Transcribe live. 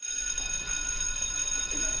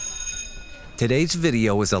Today's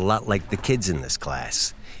video is a lot like the kids in this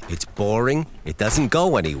class. It's boring, it doesn't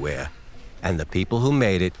go anywhere, and the people who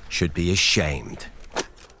made it should be ashamed.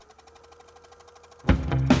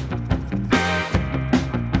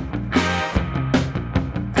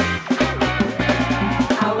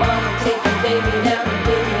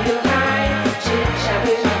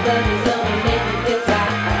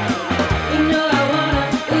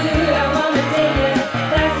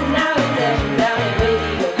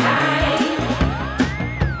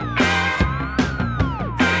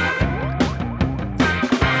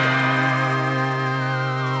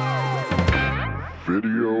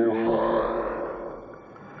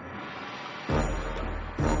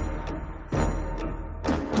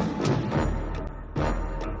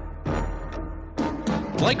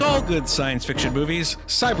 Like all good science fiction movies,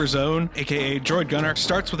 Cyberzone, aka Droid Gunner,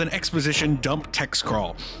 starts with an exposition dump text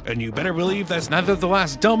crawl. And you better believe that's neither the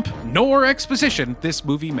last dump nor exposition this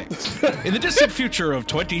movie makes. In the distant future of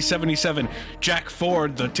 2077, Jack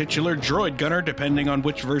Ford, the titular Droid Gunner, depending on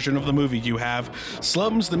which version of the movie you have,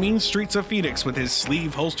 slums the mean streets of Phoenix with his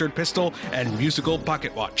sleeve-holstered pistol and musical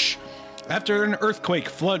pocket watch. After an earthquake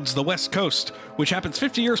floods the West Coast, which happens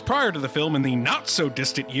 50 years prior to the film in the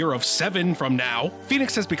not-so-distant year of 7 from now,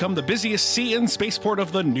 Phoenix has become the busiest sea and spaceport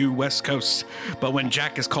of the new West Coast. But when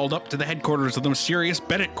Jack is called up to the headquarters of the mysterious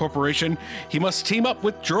Bennett Corporation, he must team up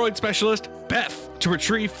with droid specialist Beth to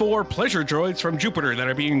retrieve 4 pleasure droids from Jupiter that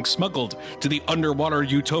are being smuggled to the underwater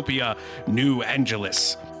utopia New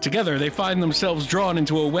Angeles. Together, they find themselves drawn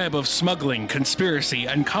into a web of smuggling, conspiracy,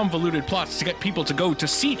 and convoluted plots to get people to go to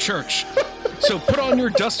see church. So put on your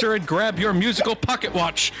duster and grab your musical pocket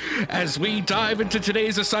watch as we dive into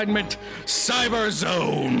today's assignment,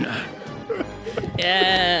 Cyberzone.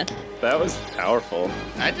 Yeah. That was powerful.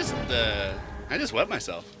 I just wet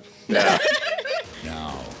myself. Yeah.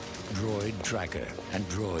 Now, Droid Tracker and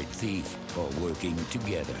Droid Thief are working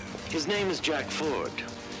together. His name is Jack Ford.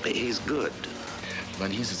 He's good. But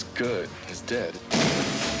he's as good as dead.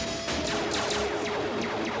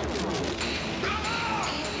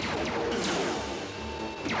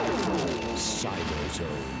 Cyberzone.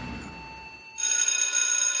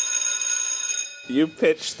 You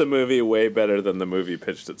pitched the movie way better than the movie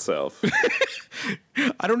pitched itself.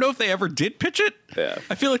 I don't know if they ever did pitch it. Yeah.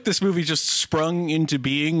 I feel like this movie just sprung into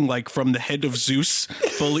being like from the head of Zeus,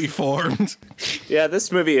 fully formed. Yeah,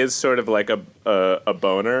 this movie is sort of like a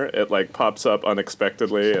boner. It like pops up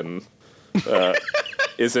unexpectedly and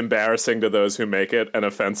is embarrassing to those who make it and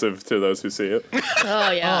offensive to those who see it.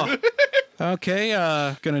 Oh, yeah. Oh. Okay,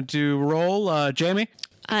 gonna do roll. Jamie?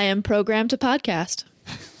 I am programmed to podcast.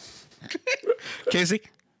 Casey?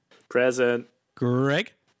 Present.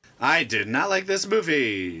 Greg? I did not like this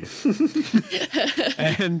movie.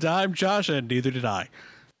 And I'm Josh, and neither did I.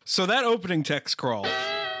 So that opening text crawl.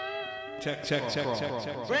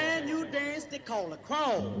 Brand new dance they call a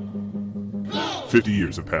crawl. 50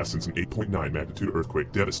 years have passed since an 8.9 magnitude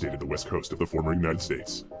earthquake devastated the west coast of the former United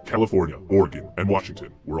States. California, Oregon, and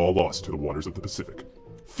Washington were all lost to the waters of the Pacific.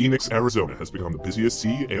 Phoenix, Arizona has become the busiest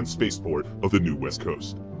sea and spaceport of the new West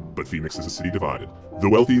Coast. But Phoenix is a city divided. The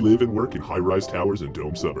wealthy live and work in high-rise towers and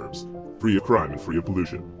dome suburbs, free of crime and free of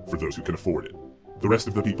pollution, for those who can afford it. The rest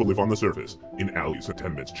of the people live on the surface, in alleys and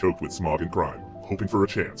tenements choked with smog and crime, hoping for a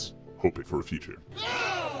chance, hoping for a future.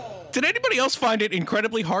 Did anybody else find it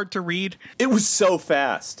incredibly hard to read? It was so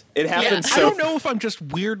fast. It happened so I don't know if I'm just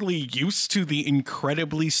weirdly used to the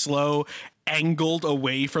incredibly slow, angled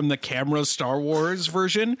away from the camera Star Wars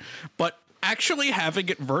version, but actually having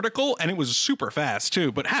it vertical, and it was super fast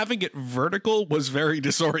too, but having it vertical was very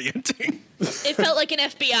disorienting. It felt like an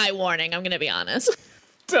FBI warning, I'm going to be honest.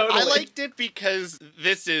 Totally. I liked it because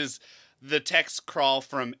this is the text crawl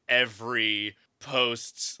from every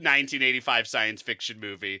post 1985 science fiction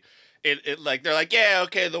movie. It like they're like, yeah,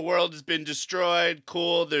 okay, the world has been destroyed.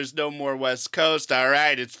 Cool, there's no more West Coast. All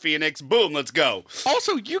right, it's Phoenix. Boom, let's go.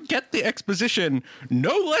 Also, you get the exposition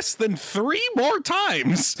no less than 3 more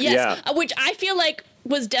times. Yes, which I feel like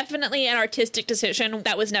was definitely an artistic decision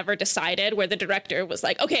that was never decided, where the director was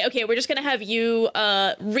like, okay, we're just going to have you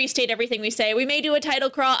restate everything we say. We may do a title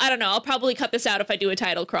crawl. I don't know. I'll probably cut this out if I do a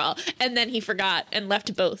title crawl. And then he forgot and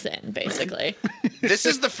left both in, basically. This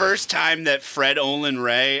is the first time that Fred Olin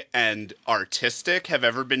Ray and artistic have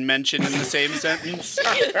ever been mentioned in the same sentence.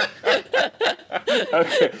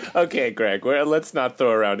 Okay, Greg, let's not throw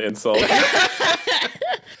around insults.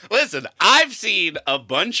 Listen, I've seen a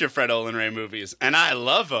bunch of Fred Olin Ray movies, and I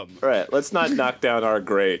love them. Right, let's not knock down our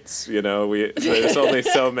greats. You know, there's only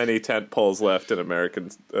so many tent poles left in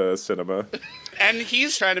American cinema. And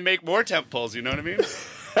he's trying to make more tent poles, you know what I mean?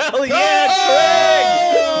 Hell yeah,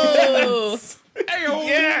 Greg! Oh!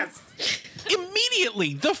 Yes! In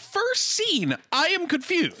immediately, the first scene, I am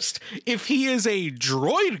confused if he is a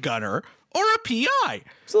droid gunner or a PI.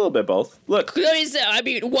 It's a little bit both. Look. I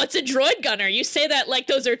mean, what's a droid gunner? You say that like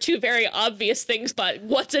those are two very obvious things, but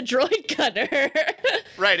what's a droid gunner?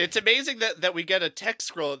 Right. It's amazing that we get a text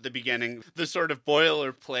scroll at the beginning, the sort of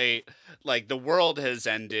boilerplate, like the world has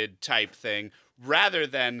ended type thing, rather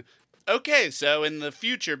than, okay, so in the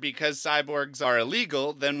future, because cyborgs are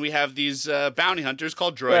illegal, then we have these bounty hunters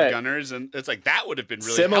called droid gunners, and it's like, that would have been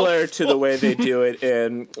really similar helpful. to the way they do it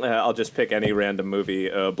in, I'll just pick any random movie,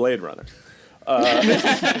 Blade Runner.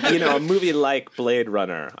 A movie like Blade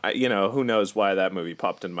Runner, who knows why that movie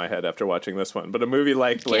popped in my head after watching this one, but a movie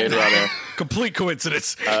like Blade Runner, complete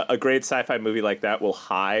coincidence. A great sci-fi movie like that will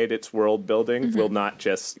hide its world building, will not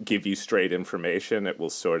just give you straight information, it will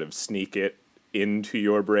sort of sneak it into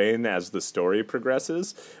your brain as the story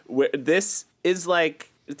progresses. This is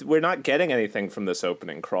like, we're not getting anything from this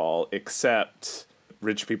opening crawl except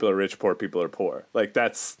rich people are rich, poor people are poor. Like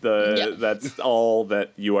that's all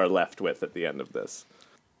that you are left with at the end of this.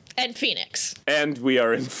 And Phoenix. And we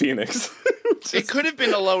are in Phoenix. It could have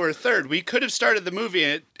been a lower third. We could have started the movie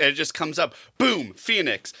and it just comes up, boom,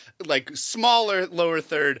 Phoenix. Like smaller lower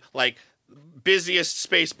third, like busiest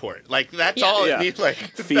spaceport. Like that's all it needs. Like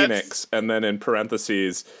Phoenix, and then in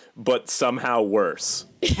parentheses, but somehow worse.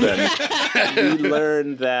 Then you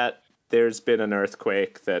learn that there's been an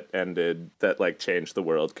earthquake that changed the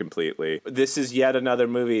world completely. This is yet another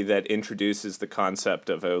movie that introduces the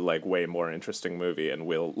concept of a way more interesting movie, and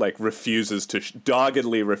will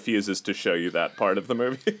doggedly refuses to show you that part of the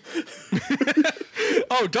movie.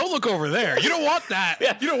 Oh, don't look over there. You don't want that.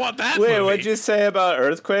 Yeah. You don't want that. Wait, movie. what'd you say about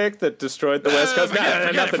earthquake that destroyed the West Coast?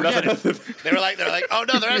 Nothing. They were like, oh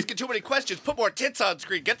no, they're asking too many questions. Put more tits on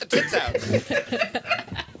screen. Get the tits out.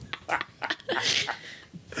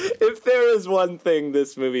 If there is one thing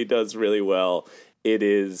this movie does really well, it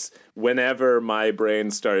is whenever my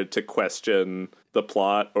brain started to question the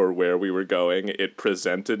plot or where we were going, it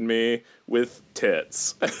presented me with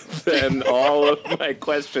tits. Then all of my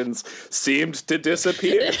questions seemed to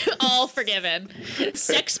disappear. All forgiven.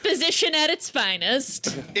 Sex position at its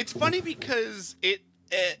finest. It's funny because it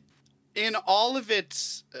in all of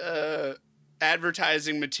its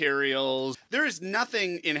advertising materials, there is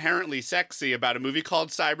nothing inherently sexy about a movie called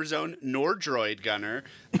Cyberzone nor Droid Gunner.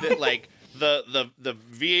 That the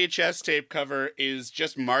VHS tape cover is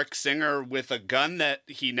just Mark Singer with a gun that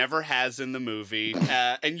he never has in the movie,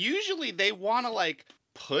 and usually they want to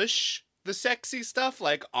push the sexy stuff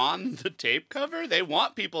on the tape cover. They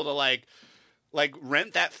want people to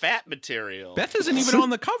rent that fat material. Beth isn't even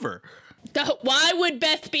on the cover. Why would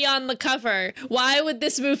Beth be on the cover? Why would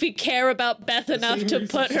this movie care about Beth enough to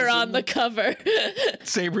put her on the cover?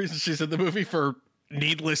 Same reason she's in the movie, for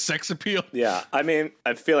needless sex appeal. Yeah, I mean,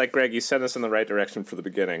 I feel like, Greg, you sent us in the right direction for the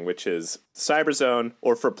beginning, which is Cyberzone,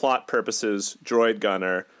 or for plot purposes, Droid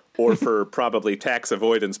Gunner, or for probably tax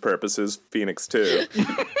avoidance purposes, Phoenix 2,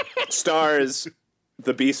 stars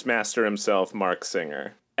the Beastmaster himself, Mark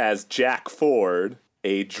Singer, as Jack Ford,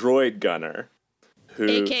 a droid gunner.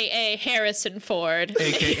 AKA Harrison Ford.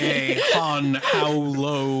 AKA Han, how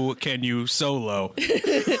low can you solo?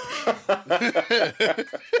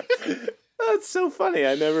 That's so funny.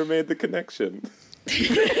 I never made the connection.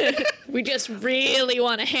 We just really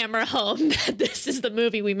want to hammer home that this is the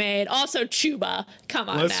movie we made. Also, Chuba. Come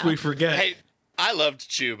on Lest now. we forget. Hey, I loved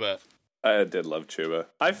Chuba. I did love Chuba.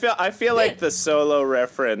 I feel like the solo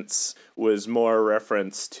reference was more a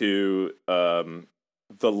reference to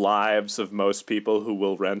the lives of most people who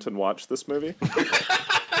will rent and watch this movie.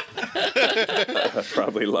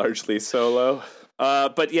 Probably largely solo.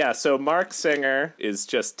 But yeah, so Mark Singer is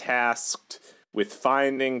just tasked with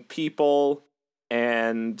finding people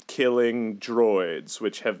and killing droids,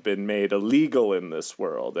 which have been made illegal in this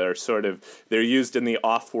world. They're used in the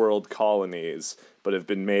off-world colonies, but have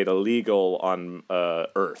been made illegal on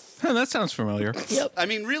Earth. That sounds familiar. Yep. I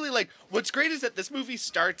mean, really, what's great is that this movie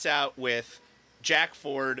starts out with Jack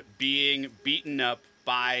Ford being beaten up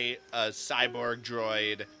by a cyborg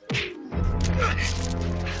droid.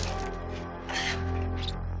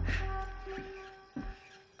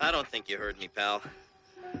 I don't think you heard me, pal.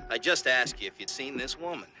 I just asked you if you'd seen this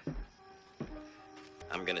woman.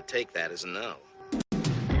 I'm gonna take that as a no.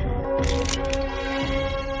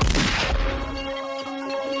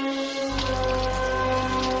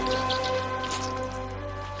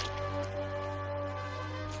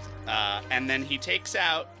 And then he takes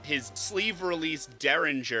out his sleeve-release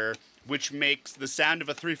Derringer, which makes the sound of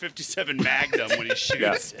a .357 Magnum when he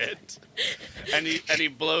shoots it. And he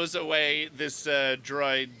blows away this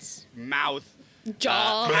droid's mouth.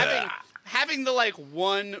 Jaw. having the like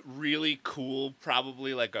one really cool,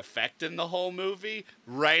 probably like effect in the whole movie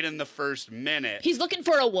right in the first minute. He's looking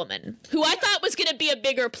for a woman who I thought was going to be a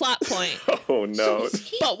bigger plot point. Oh no.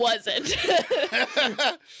 But wasn't.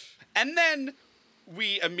 And then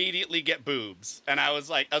we immediately get boobs. And I was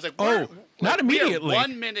like, Oh, not immediately. We are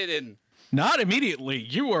 1 minute in. Not immediately.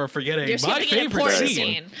 You are forgetting You're my skipping an favorite important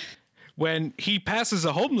scene. When he passes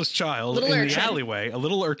a homeless child Little in urchin. the alleyway, a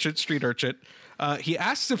little urchin, street urchin. He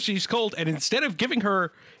asks if she's cold, and instead of giving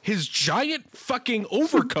her his giant fucking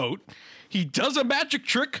overcoat, he does a magic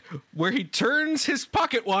trick where he turns his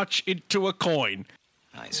pocket watch into a coin.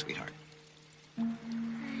 Hi, sweetheart. You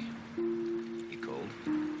cold?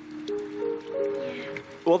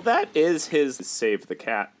 Well, that is his save the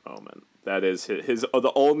cat moment. That is his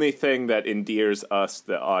the only thing that endears us,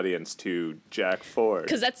 the audience, to Jack Ford.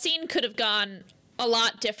 Because that scene could have gone a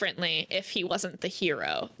lot differently if he wasn't the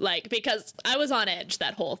hero. Like, because I was on edge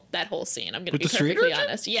that whole scene. I'm going to be perfectly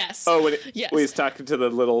honest. Yes. Oh, when yes. he's talking to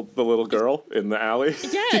the little girl in the alley.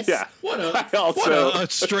 Yes. Yeah. What a a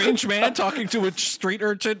strange man talking to a street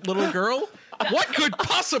urchin little girl? What could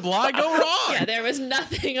possibly go wrong? Yeah, there was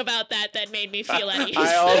nothing about that made me feel at ease.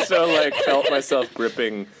 I also felt myself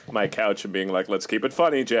gripping my couch and being like, "Let's keep it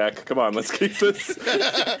funny, Jack. Come on, let's keep this."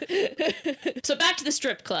 So back to the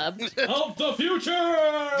strip club of the future.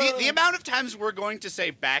 The amount of times we're going to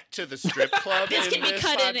say "back to the strip club" this can be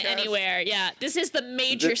cut in podcast. anywhere. Yeah, this is the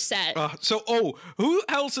major set. Who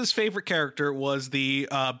else's favorite character was the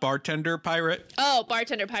bartender pirate? Oh,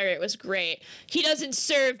 bartender pirate was great. He doesn't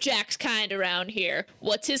serve Jack's kind around here.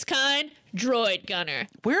 What's his kind? Droid gunner.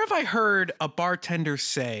 Where have I heard a bartender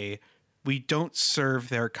say, "We don't serve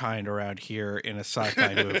their kind around here" in a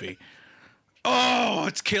sci-fi movie? Oh,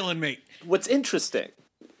 it's killing me. What's interesting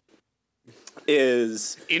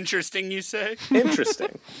is... Interesting, you say?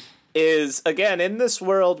 Interesting. Is, again, in this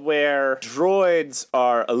world where droids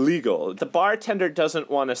are illegal, the bartender doesn't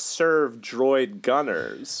want to serve droid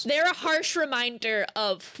gunners. They're a harsh reminder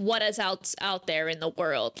of what is out there in the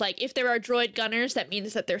world. Like, if there are droid gunners, that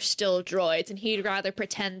means that they're still droids, and he'd rather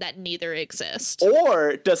pretend that neither exist.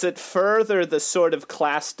 Or does it further the sort of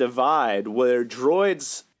class divide where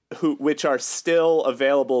droids, which are still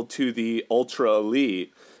available to the ultra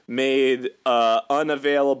elite, made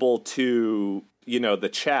unavailable to... the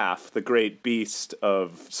chaff, the great beast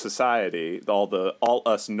of society, all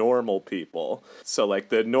us normal people. So,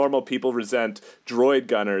 the normal people resent droid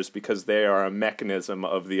gunners because they are a mechanism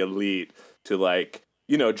of the elite to,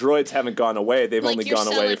 droids haven't gone away. They've only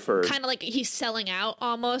gone away for... Kind of like he's selling out,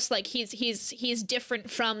 almost. Like, he's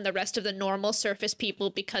different from the rest of the normal surface people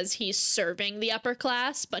because he's serving the upper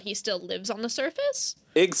class, but he still lives on the surface.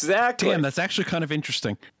 Exactly. Damn, that's actually kind of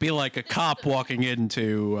interesting. Be like a cop walking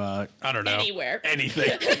into, I don't know. Anywhere.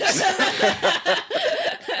 Anything.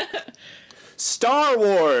 Star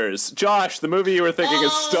Wars! Josh, the movie you were thinking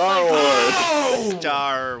is Star Wars. Oh!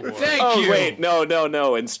 Star Wars. Thank you. Wait,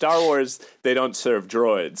 no. In Star Wars, they don't serve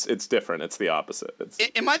droids. It's different. It's the opposite.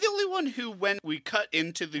 Am I the only one who, when we cut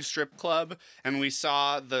into the strip club and we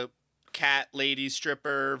saw the cat lady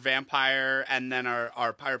stripper vampire and then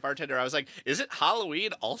our pirate bartender, I was like, is it Halloween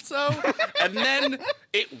also? And then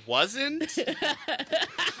it wasn't.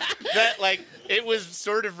 That it was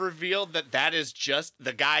sort of revealed that is just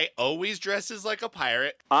the guy always dresses like a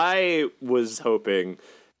pirate. I was hoping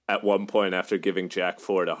at one point, after giving Jack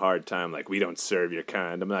Ford a hard time, we don't serve your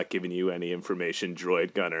kind, I'm not giving you any information,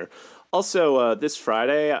 droid gunner. Also, this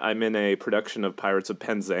Friday, I'm in a production of Pirates of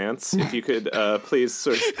Penzance. If you could please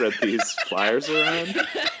sort of spread these flyers around.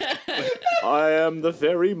 I am the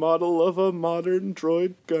very model of a modern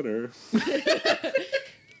droid gunner.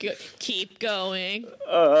 Keep going.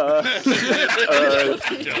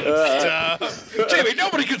 Jamie,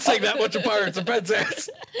 nobody could sing that much of Pirates of Penzance.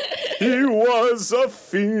 He was a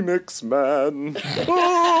Phoenix man.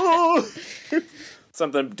 Oh.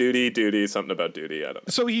 Something duty, something about duty, I don't know.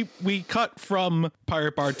 So we cut from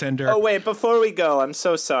pirate bartender. Oh, wait, before we go, I'm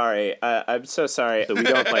so sorry. I'm so sorry that we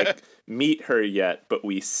don't, meet her yet, but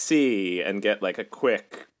we see and get, a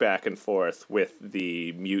quick back and forth with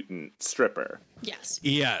the mutant stripper. Yes.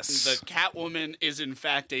 The Catwoman is, in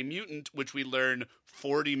fact, a mutant, which we learn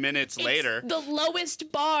 40 minutes later. The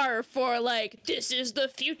lowest bar for this is the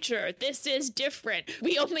future. This is different.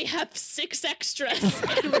 We only have 6 extras.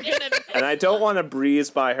 And I don't want to breeze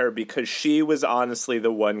by her because she was honestly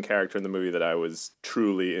the one character in the movie that I was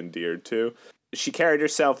truly endeared to. She carried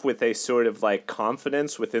herself with a sort of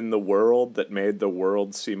confidence within the world that made the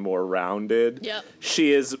world seem more rounded. Yep.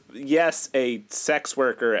 She is, yes, a sex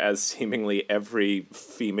worker, as seemingly every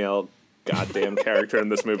female goddamn character in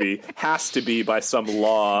this movie has to be by some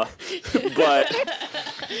law, but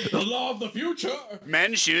The law of the future.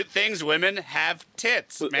 Men shoot things, women have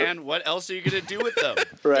tits. Man, what else are you going to do with them?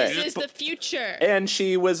 Right. This is the future. And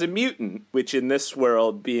she was a mutant, which in this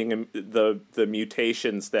world, being the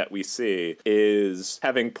mutations that we see, is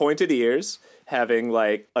having pointed ears, having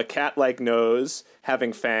like a cat-like nose,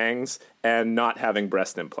 having fangs, and not having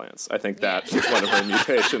breast implants. I think that's one of her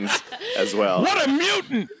mutations as well. What a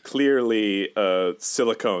mutant! Clearly,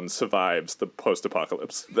 silicone survives the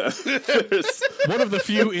post-apocalypse. One of the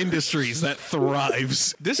few industries that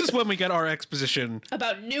thrives. This is when we get our exposition.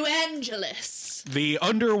 About New Angeles. The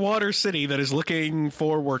underwater city that is looking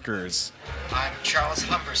for workers. I'm Charles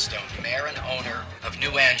Humberstone, mayor and owner of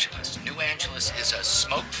New Angeles. New Angeles is a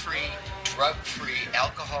smoke-free, drug-free,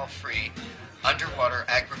 alcohol-free, underwater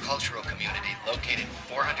agricultural community located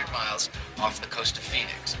 400 miles off the coast of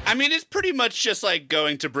Phoenix. I mean, it's pretty much just like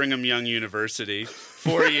going to Brigham Young University.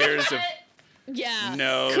 4 years of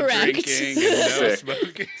no drinking and no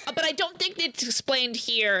smoking. But I don't think it's explained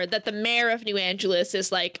here that the mayor of New Angeles is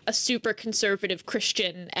like a super conservative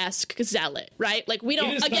Christian-esque zealot, right? Like we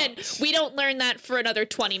don't learn that for another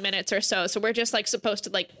 20 minutes or so. So we're just like supposed to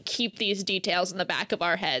like keep these details in the back of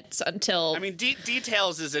our heads until... I mean,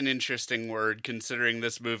 details is an interesting word considering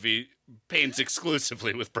this movie paints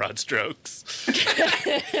exclusively with broad strokes.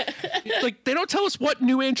 Like, they don't tell us what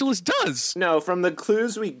New Angeles does. No, from the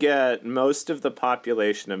clues we get, most of the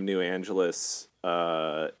population of New Angeles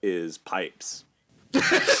is pipes.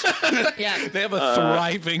 Yeah, they have a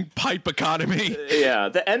thriving pipe economy. Yeah,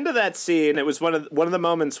 the end of that scene, it was one of the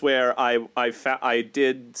moments where I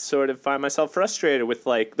did sort of find myself frustrated with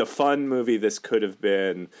like the fun movie this could have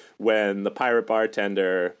been when the pirate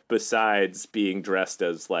bartender, besides being dressed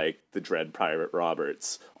as like the Dread Pirate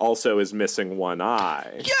Roberts, also is missing one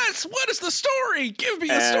eye. Yes, what is the story? Give me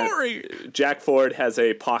the story. Jack Ford has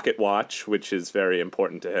a pocket watch, which is very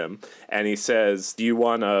important to him, and he says, "Do you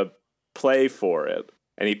want to play for it?"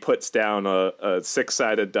 And he puts down a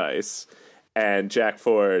six-sided dice, and Jack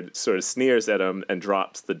Ford sort of sneers at him and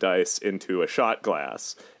drops the dice into a shot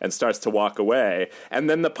glass and starts to walk away. And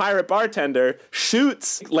then the pirate bartender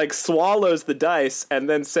shoots, like swallows the dice, and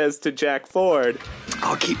then says to Jack Ford,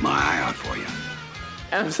 "I'll keep my eye out for you."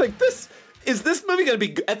 And I was like, is this movie going to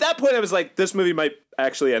be... At that point, I was like, this movie might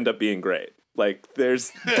actually end up being great. Like,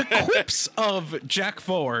 there's... The quips of Jack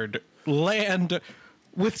Ford land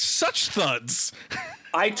with such thuds.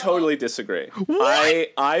 I totally disagree.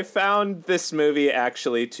 I found this movie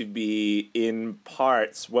actually to be, in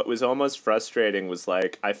parts, what was almost frustrating was,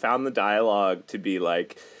 like, I found the dialogue to be,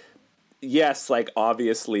 like, yes, like,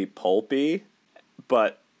 obviously pulpy,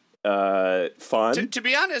 but fun. To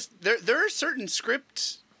be honest, there are certain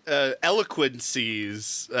script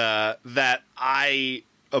eloquencies that I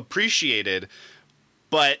appreciated,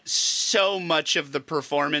 but so much of the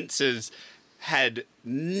performances had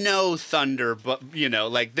no thunder, but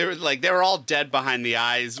like they were all dead behind the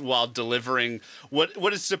eyes while delivering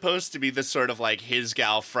what is supposed to be this sort of like His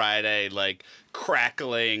Gal Friday, like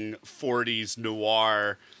crackling 40s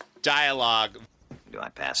noir dialogue. Do I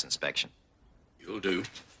pass inspection? You'll do.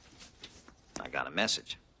 I got a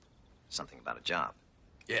message. Something about a job.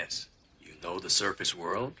 Yes. You know the surface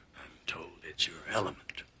world? I'm told it's your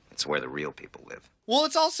element. It's where the real people live. Well,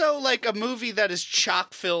 it's also like a movie that is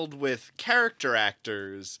chock filled with character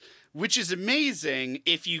actors, which is amazing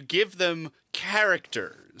if you give them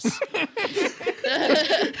characters.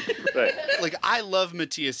 Right. Like, I love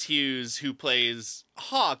Matthias Hughes, who plays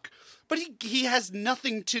Hawk, but he has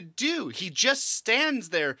nothing to do. He just stands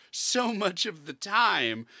there so much of the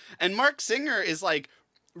time. And Mark Singer is like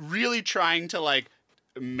really trying to like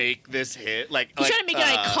make this hit. He's trying to make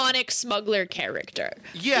an iconic smuggler character.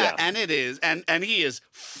 Yeah, and it is. And he is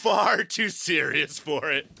far too serious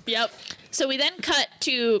for it. Yep. So we then cut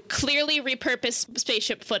to clearly repurposed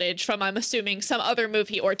spaceship footage from, I'm assuming, some other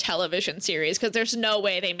movie or television series, because there's no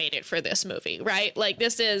way they made it for this movie, right? Like,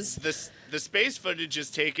 this is... The space footage is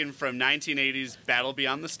taken from 1980's Battle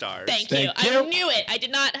Beyond the Stars. Thank you. I knew it. I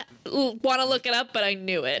did not want to look it up, but I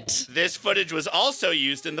knew it. This footage was also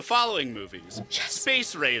used in the following movies. Yes.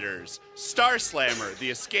 Space Raiders, Star Slammer,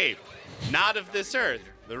 The Escape, Not of This Earth,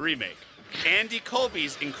 the remake, Andy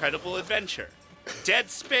Colby's Incredible Adventure, Dead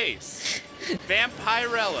Space,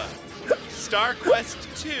 Vampirella, Star Quest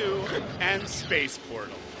 2, and Space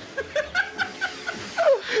Portal.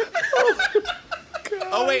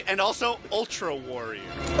 Oh, wait, and also Ultra Warrior.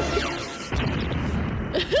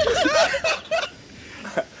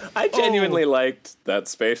 I genuinely liked that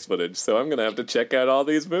space footage, so I'm going to have to check out all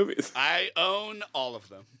these movies. I own all of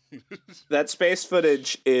them. That space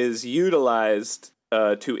footage is utilized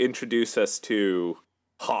to introduce us to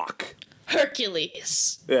Hawk.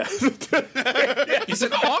 Hercules. Yeah. Is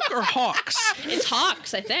it Hawk or Hawks? It's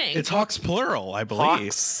Hawks, I think. It's Hawks plural, I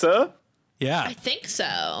believe. Hawks? Yeah. I think so.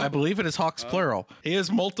 I believe it is Hawks plural. He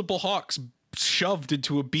has multiple hawks shoved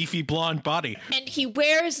into a beefy blonde body. And he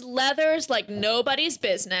wears leathers like nobody's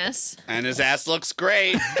business. And his ass looks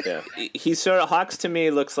great. Yeah. He sort of, Hawks to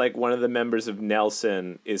me looks like one of the members of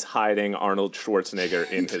Nelson is hiding Arnold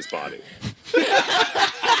Schwarzenegger in his body.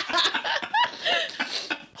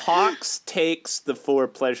 Hawks takes the 4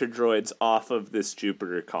 pleasure droids off of this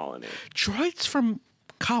Jupiter colony. Droids from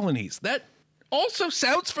colonies. That also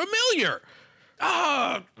sounds familiar.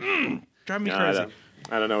 Drive me crazy.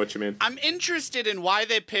 I don't know what you mean. I'm interested in why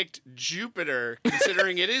they picked Jupiter,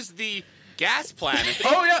 considering it is the gas planet.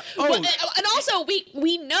 Oh, yeah. Oh. And also,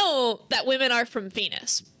 we know that women are from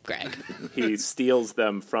Venus, Greg. He steals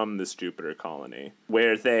them from this Jupiter colony,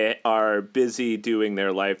 where they are busy doing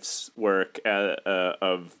their life's work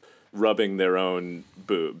of rubbing their own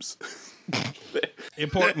boobs.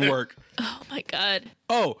 Important work. Oh, my God.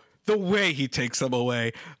 Oh, the way he takes them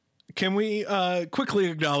away. Can we quickly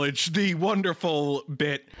acknowledge the wonderful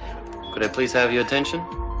bit? Could I please have your attention?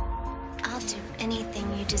 I'll do anything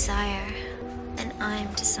you desire, and I'm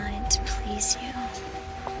designed to please you.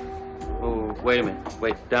 Oh, wait a minute.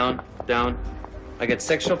 Wait, down. I get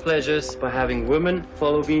sexual pleasures by having women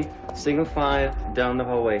follow me single file down the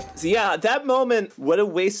hallway. So yeah, that moment, what a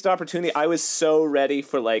wasted opportunity. I was so ready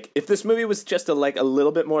for, like, if this movie was just a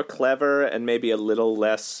little bit more clever and maybe a little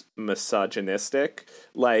less misogynistic,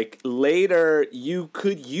 like, later you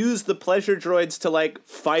could use the pleasure droids to, like,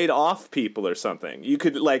 fight off people or something. You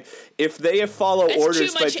could, like, if they follow orders...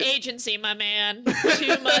 That's too much agency, my man.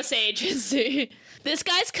 Too much agency. This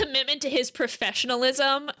guy's commitment to his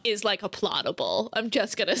professionalism is, like, applaudable. I'm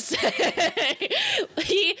just gonna say.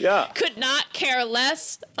 He could not care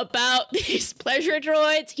less about these pleasure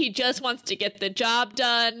droids. He just wants to get the job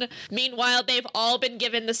done. Meanwhile, they've all been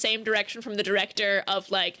given the same direction from the director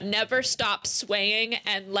of, like, never stop swaying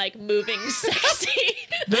and, like, moving sexy.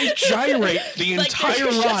 They gyrate the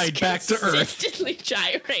entire ride back to Earth. Consistently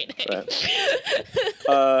gyrating.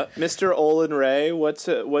 Mr. Olin Ray,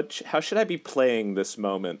 how should I be playing this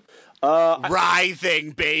moment?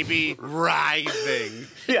 Writhing, baby. Writhing.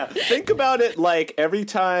 Yeah, think about it like every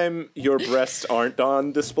time your breasts aren't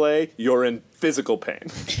on display, you're in physical pain.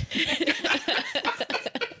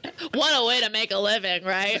 What a way to make a living,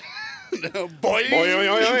 right?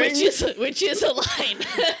 Boing. Which is a line.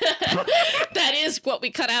 That is what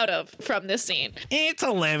we cut out of from this scene. It's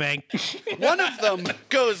a living. One of them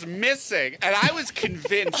goes missing, and I was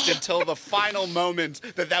convinced until the final moment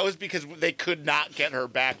that was because they could not get her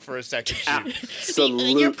back for a second shoot.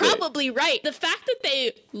 Absolutely. You're probably right. The fact that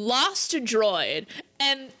they lost a droid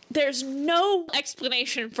and there's no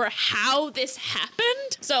explanation for how this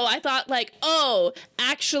happened. So I thought, like, oh,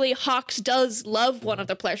 actually Hawks does love one of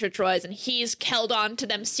the pleasure droids and he's held on to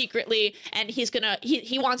them secretly and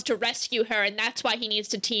he wants to rescue her and that's why he needs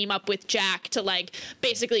to team up with Jack to, like,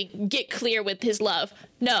 basically get clear with his love.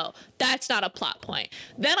 No, that's not a plot point.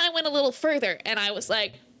 Then I went a little further and I was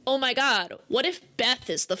like, oh my God, what if Beth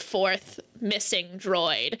is the 4th missing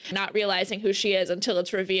droid? Not realizing who she is until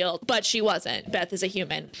it's revealed, but she wasn't. Beth is a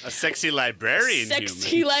human. A sexy librarian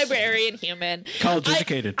human. College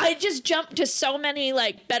educated. I just jumped to so many,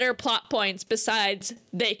 like, better plot points besides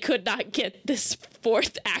they could not get this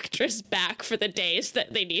 4th actress back for the days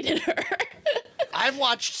that they needed her. I've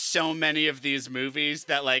watched so many of these movies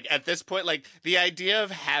that, like, at this point, like, the idea of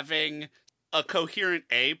having a coherent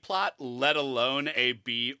A plot, let alone a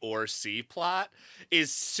B or C plot,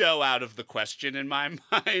 is so out of the question in my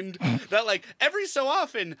mind that, like, every so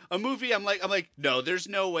often a movie I'm like, no, there's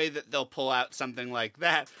no way that they'll pull out something like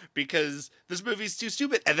that because this movie's too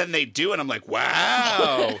stupid. And then they do, and I'm like,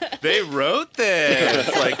 wow, they wrote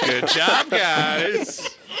this. Like, good job, guys.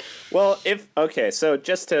 Well, so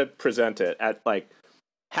just to present it, at, like,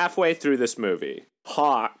 halfway through this movie,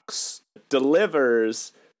 Hawks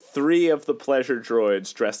delivers 3 of the pleasure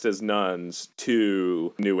droids dressed as nuns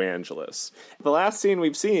to New Angeles. The last scene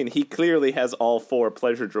we've seen, he clearly has all 4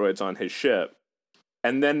 pleasure droids on his ship.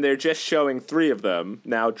 And then they're just showing 3 of them,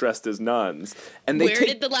 now dressed as nuns. And Where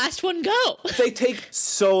did the last one go? They take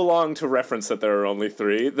so long to reference that there are only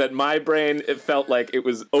 3 that my brain, it felt like it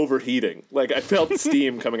was overheating. Like, I felt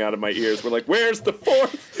steam coming out of my ears. We're like, where's the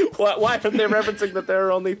 4th? Why aren't they referencing that there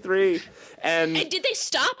are only 3? And did they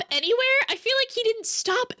stop anywhere? I feel like he didn't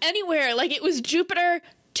stop anywhere. Like, it was Jupiter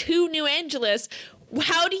to New Angeles.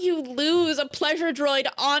 How do you lose a pleasure droid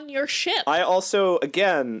on your ship? I also,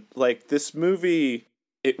 again, like, this movie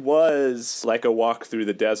it was like a walk through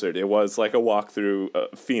the desert. It was like a walk through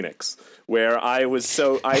Phoenix, where I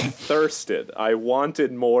thirsted. I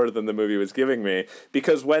wanted more than the movie was giving me,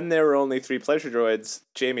 because when there were only 3 pleasure droids,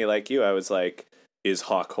 Jamie, like you, I was like, is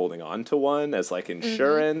Hawk holding on to one as like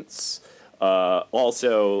insurance?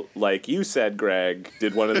 Also, like you said, Greg,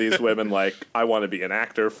 did one of these women like, I want to be an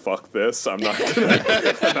actor, fuck this, I'm not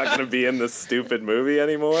gonna be in this stupid movie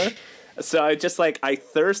anymore? So I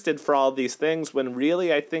thirsted for all these things, when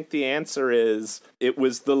really I think the answer is, it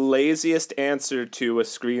was the laziest answer to a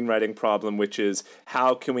screenwriting problem, which is,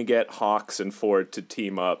 how can we get Hawks and Ford to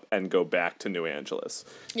team up and go back to New Angeles?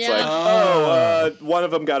 Yeah. It's like, one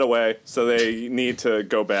of them got away, so they need to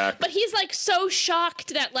go back. But he's like so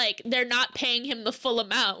shocked that like they're not paying him the full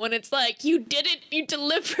amount, when it's like, you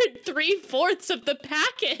delivered 3/4 of the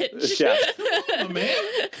package. Yeah. Oh, man.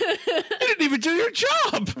 You didn't even do your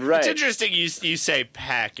job. Right. It's interesting you say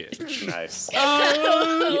package. Nice.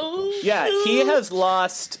 Yeah, he has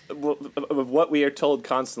lost, what we are told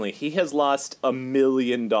constantly, he has lost $1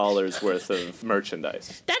 million worth of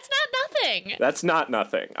merchandise. That's not nothing. That's not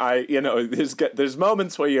nothing. There's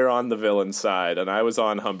moments where you're on the villain side, and I was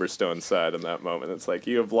on Humberstone's side in that moment. It's like,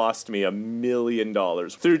 you have lost me $1 million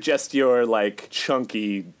through just your, like,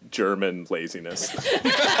 chunky German laziness.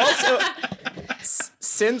 Also,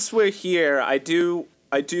 since we're here, I do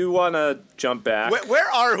want to jump back.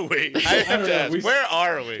 Where are we? I have to ask, where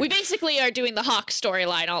are we? We basically are doing the Hawk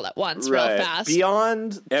storyline all at once, Right. real fast.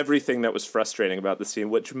 Beyond everything that was frustrating about the scene,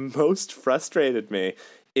 which most frustrated me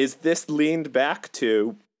is this leaned back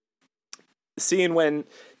to the scene when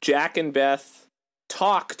Jack and Beth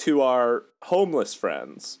talk to our homeless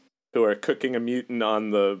friends who are cooking a mutant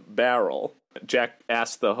on the barrel. Jack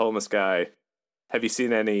asked the homeless guy, have you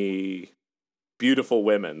seen any beautiful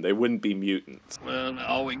women? They wouldn't be mutants. Well,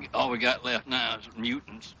 all we got left now is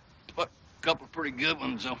mutants. But a couple pretty good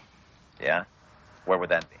ones, though. Yeah? Where would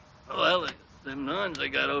that be? Well, them nuns they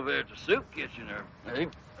got over there at the soup kitchen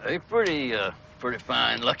they pretty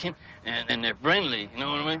fine looking, and they're friendly. You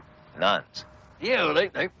know what I mean? Nuns. Yeah, well, they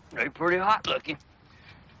pretty hot looking.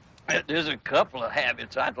 There's a couple of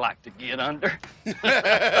habits I'd like to get under.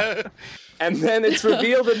 And then it's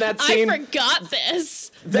revealed in that scene. I forgot this.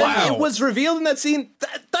 It was revealed in that scene.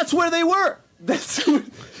 That's where they were. What were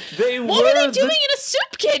they doing in a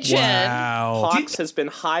soup kitchen? Wow. Hawks has been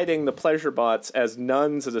hiding the pleasure bots as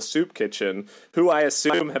nuns at a soup kitchen, who I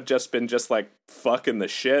assume have just been like fucking the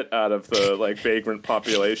shit out of the like vagrant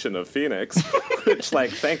population of Phoenix. Which,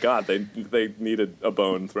 like, thank God they needed a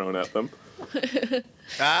bone thrown at them.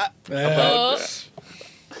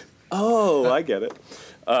 Oh, I get it.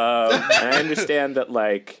 I understand that,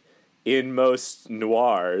 like, in most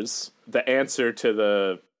noirs, the answer to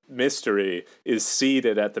the mystery is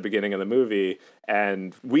seeded at the beginning of the movie,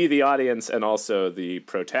 and we, the audience, and also the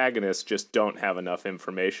protagonist, just don't have enough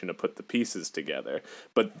information to put the pieces together.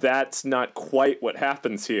 But that's not quite what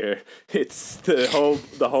happens here. It's the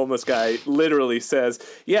homeless guy literally says,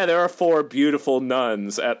 yeah, there are 4 beautiful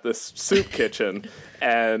nuns at this soup kitchen.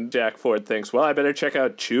 And Jack Ford thinks, well, I better check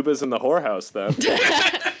out Chuba's in the whorehouse then.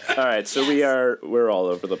 All right, so we're all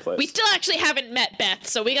over the place. We still actually haven't met Beth,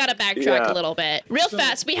 so we got to backtrack a little bit. Real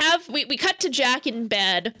fast, we cut to Jack in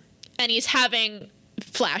bed, and he's having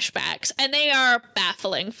flashbacks, and they are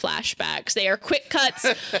baffling flashbacks. They are quick cuts.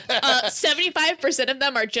 75% of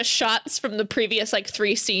them are just shots from the previous like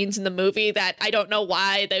 3 scenes in the movie that I don't know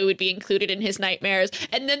why they would be included in his nightmares.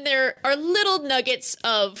 And then there are little nuggets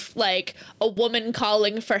of like a woman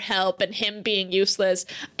calling for help and him being useless,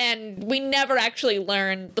 and we never actually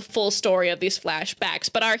learn the full story of these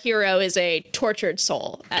flashbacks. But our hero is a tortured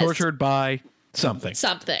soul. Tortured by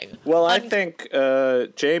something. Well, I think,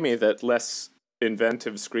 Jamie, that less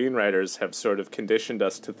inventive screenwriters have sort of conditioned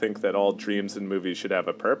us to think that all dreams in movies should have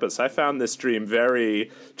a purpose. I found this dream very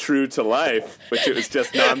true to life, which it was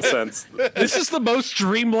just nonsense. This is the most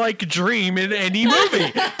dreamlike dream in any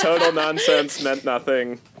movie. Total nonsense, meant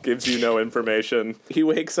nothing, gives you no information. He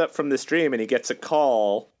wakes up from this dream and he gets a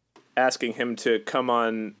call asking him to come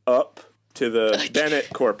on up to the Bennett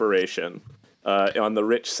Corporation. On the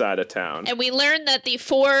rich side of town. And we learned that the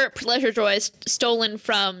 4 pleasure droids stolen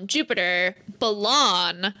from Jupiter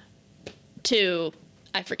belong to,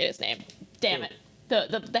 I forget his name. Damn it.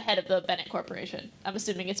 The head of the Bennett Corporation. I'm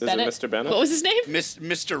assuming it's Bennett. Is it Mr. Bennett? What was his name?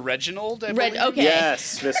 Mr. Reginald? Okay.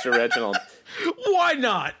 Yes, Mr. Reginald. Why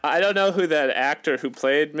not? I don't know who that actor who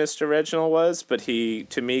played Mr. Reginald was, but he,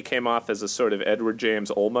 to me, came off as a sort of Edward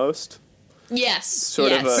James Olmos. Yes.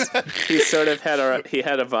 He sort of had a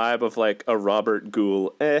vibe of like a Robert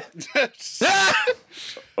Gould.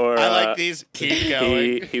 Or I like these. Keep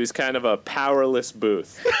going. He was kind of a powerless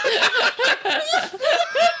Booth.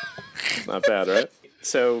 Not bad, right?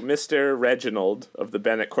 So Mr. Reginald of the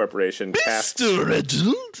Bennett Corporation Mr.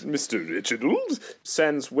 Reginald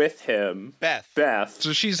sends with him Beth.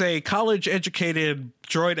 So she's a college-educated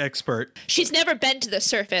droid expert. She's never been to the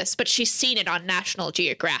surface, but she's seen it on National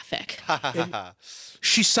Geographic.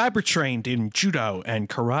 She's cyber-trained in judo and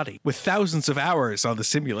karate with thousands of hours on the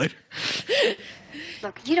simulator.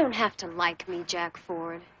 Look, you don't have to like me, Jack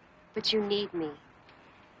Ford, but you need me.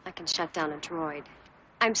 I can shut down a droid.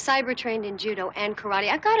 I'm cyber-trained in judo and karate.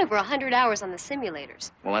 I've got over 100 hours on the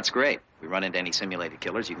simulators. Well, that's great. We run into any simulated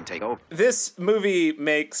killers, you can take over. This movie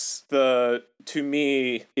makes the, to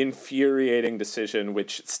me, infuriating decision,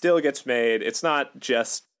 which still gets made. It's not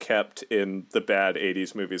just kept in the bad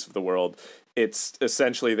 80s movies of the world. It's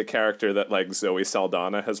essentially the character that, like, Zoe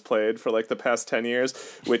Saldana has played for, like, the past 10 years,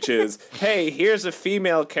 which is, hey, here's a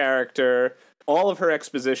female character. All of her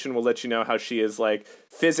exposition will let you know how she is, like,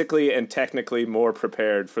 physically and technically more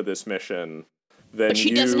prepared for this mission than But she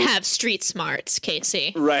you. doesn't have street smarts,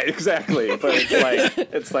 Casey. Right, exactly. But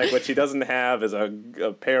it's like what she doesn't have is a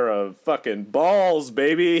pair of fucking balls,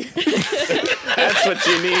 baby. That's what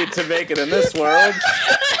you need to make it in this world.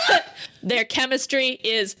 Their chemistry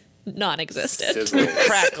is non-existent.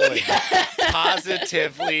 Crackling.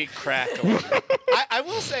 Positively crackling. I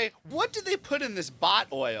will say, what do they put in this bot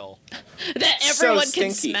oil? That everyone So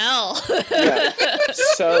can stinky. smell. Yeah.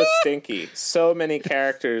 So stinky. So many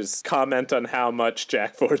characters comment on how much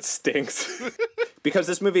Jack Ford stinks. Because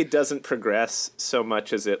this movie doesn't progress so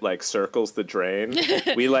much as it, like, circles the drain.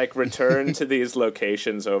 We, like, return to these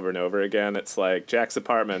locations over and over again. It's like Jack's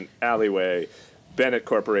apartment, alleyway, Bennett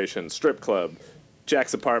Corporation, strip club.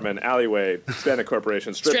 Jack's apartment, alleyway, Bennett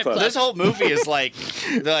Corporation, strip club. This whole movie is like,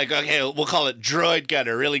 they're like, okay, we'll call it Droid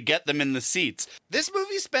Gunner, really get them in the seats. This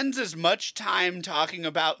movie spends as much time talking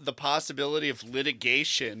about the possibility of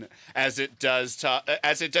litigation as it does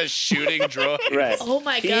shooting droids. Right. Oh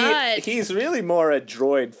my God. He's really more a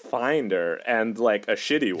droid finder and, like, a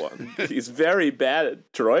shitty one. He's very bad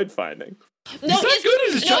at droid finding. No,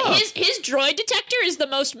 his job. His droid detector is the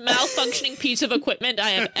most malfunctioning piece of equipment I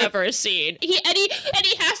have ever seen. He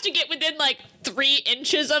has to get within like 3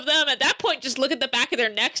 inches of them. At that point, just look at the back of their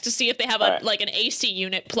necks to see if they have like an AC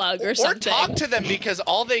unit plug or something. Or talk to them, because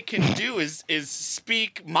all they can do is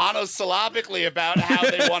speak monosyllabically about how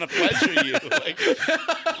they want to pleasure you. Like,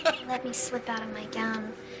 Let me slip out of my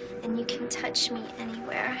gown, and you can touch me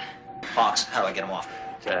anywhere. Hawks, how do I get them off?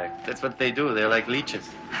 Jack, that's what they do. They're like leeches.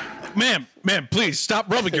 Ma'am, please stop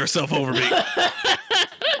rubbing yourself over me.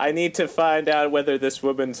 I need to find out whether this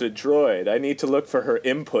woman's a droid. I need to look for her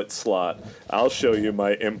input slot. I'll show you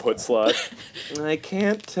my input slot. I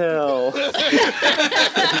can't tell.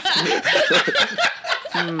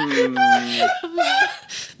 I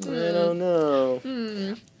don't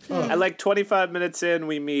know. At like 25 minutes in,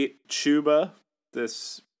 we meet Chuba,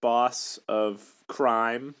 this boss of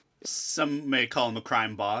crime. some may call him a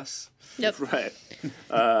crime boss. Yep. Right.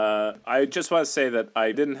 I just want to say that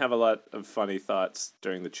I didn't have a lot of funny thoughts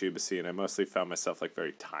during the Chuba scene. I mostly found myself like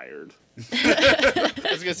very tired. I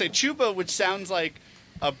was gonna say Chuba, which sounds like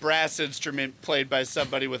a brass instrument played by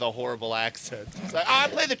somebody with a horrible accent. It's like, I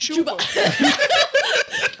play the Chuba.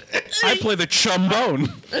 I play the trombone.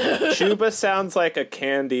 Chuba sounds like a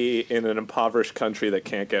candy in an impoverished country that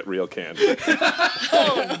can't get real candy.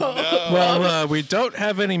 Oh, no. Well, we don't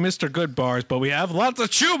have any Mr. Good bars, but we have lots of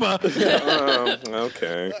Chuba.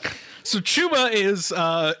 Okay. So Chuba is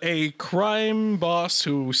a crime boss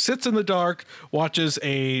who sits in the dark, watches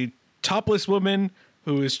a topless woman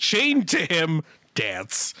who is chained to him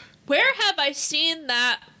dance. Where have I seen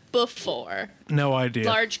that before? No idea.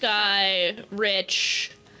 Large guy,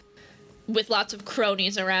 rich, with lots of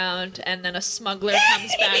cronies around, and then a smuggler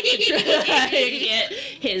comes back to try to get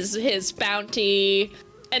his bounty,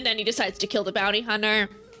 and then he decides to kill the bounty hunter.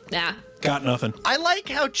 Nah. Got nothing. I like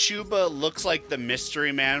how Chuba looks like the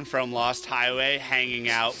mystery man from Lost Highway hanging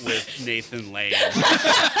out with Nathan Lane.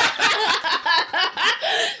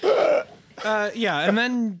 Yeah, and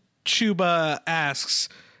then Chuba asks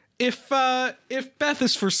if Beth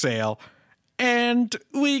is for sale, and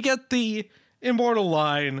we get the immortal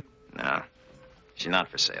line, No, she's not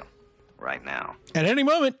for sale right now. at any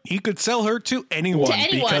moment he could sell her to anyone. To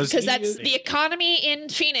anyone, because he that's is- the economy in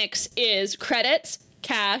Phoenix is credits,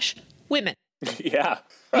 cash, women. Yeah.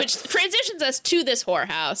 Which transitions us to this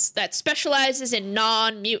whorehouse that specializes in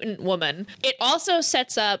non-mutant women. It also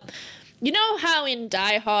sets up, you know how in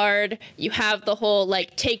Die Hard you have the whole,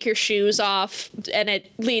 like, take your shoes off, and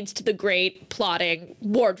it leads to the great plotting,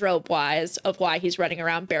 wardrobe-wise, of why he's running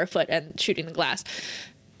around barefoot and shooting the glass.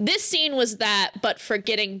 This scene was that, but for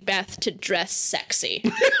getting Beth to dress sexy.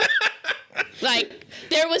 Like,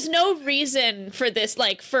 there was no reason for this,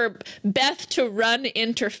 like, for Beth to run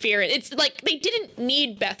interference. It's like, they didn't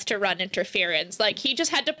need Beth to run interference. Like, he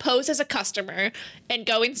just had to pose as a customer and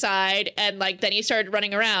go inside, and, like, then he started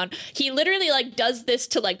running around. He literally, like, does this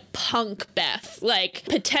to, like, punk Beth. Like,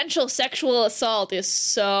 potential sexual assault is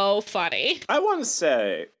so funny. I want to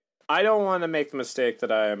say, I don't want to make the mistake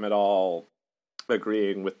that I am at all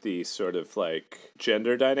agreeing with the sort of, like,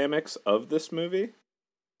 gender dynamics of this movie.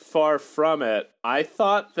 Far from it. I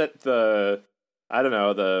thought that the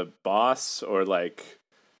boss or, like,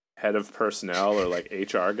 head of personnel or, like,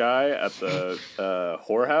 HR guy at the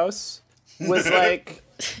whorehouse was, like,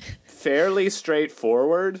 fairly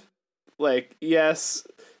straightforward. Like, yes,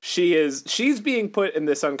 she's being put in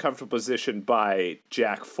this uncomfortable position by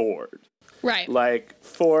Jack Ford. Right. Like,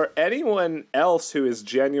 for anyone else who is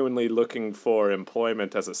genuinely looking for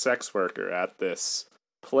employment as a sex worker at this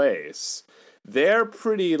place, they're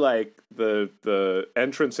pretty, like, the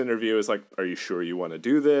entrance interview is like, are you sure you want to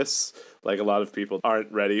do this? Like, a lot of people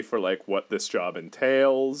aren't ready for, like, what this job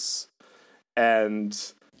entails. And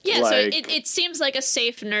yeah, like, so it seems like a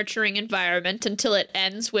safe, nurturing environment until it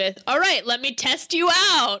ends with, all right, let me test you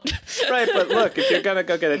out. Right, but look, if you're going to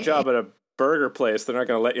go get a job at a burger place, they're not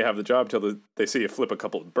going to let you have the job till they see you flip a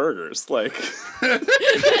couple of burgers. Like,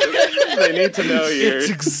 they need to know you. It's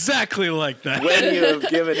exactly like that. When you have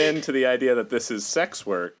given in to the idea that this is sex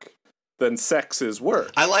work, then sex is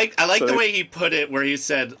work. I like the way he put it, where he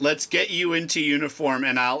said, let's get you into uniform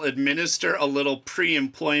and I'll administer a little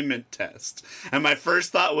pre-employment test. And my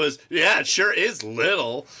first thought was, yeah, it sure is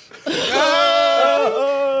little.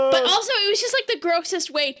 But also, it was just, like, the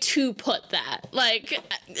grossest way to put that. Like,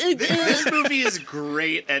 this movie is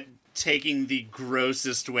great at taking the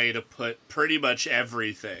grossest way to put pretty much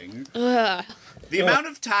everything. The amount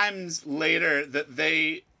of times later that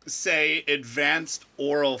they say advanced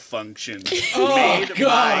oral function made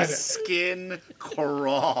my skin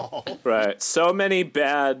crawl. Right. So many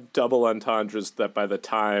bad double entendres that by the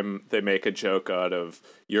time they make a joke out of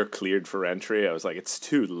 "you're cleared for entry," I was like, it's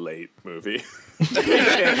too late, movie.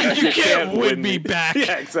 You can't win me back.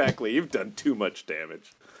 Yeah, exactly. You've done too much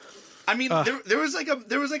damage. I mean, there was like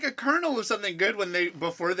a kernel of something good when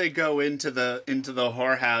before they go into the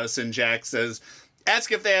whorehouse, and Jack says,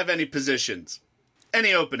 "Ask if they have any positions,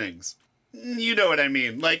 any openings." You know what I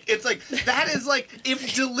mean? Like, it's like, that is like,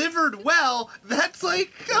 if delivered well, that's like,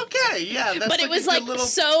 okay, yeah. That's, but it was like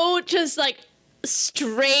so just like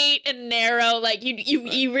straight and narrow. Like,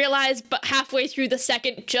 you realize, but halfway through the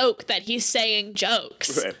second joke that he's saying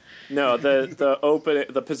jokes. Right. No,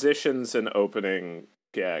 the positions and opening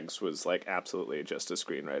gags was like absolutely just a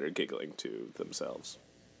screenwriter giggling to themselves.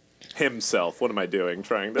 Himself. What am I doing?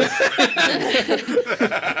 Trying to.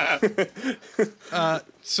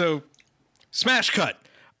 So, smash cut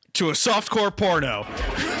to a softcore porno.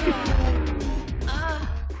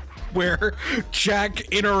 Where Jack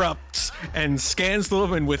interrupts and scans the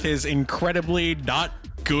woman with his incredibly not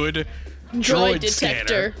good droid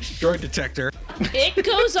detector. Droid detector. It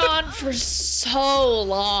goes on for so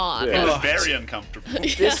long. It was very uncomfortable.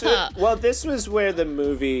 This was where the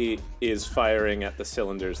movie is firing at the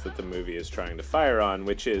cylinders that the movie is trying to fire on,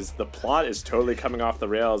 which is the plot is totally coming off the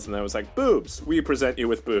rails, and I was like, boobs. We present you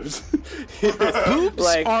with boobs. Boobs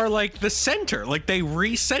are like the center. Like, they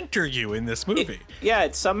recenter you in this movie.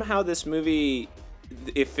 It's somehow this movie,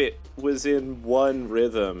 if it was in one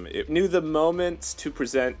rhythm, it knew the moments to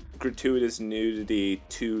present gratuitous nudity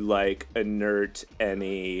to, like, inert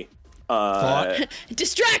any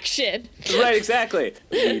distraction. Right, exactly.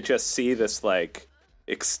 You just see this, like,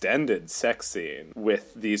 extended sex scene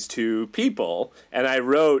with these two people, and I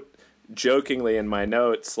wrote jokingly in my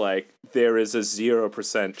notes, like, there is a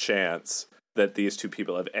 0% chance that these two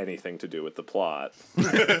people have anything to do with the plot.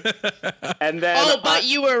 And then but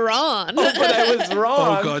you were wrong. But I was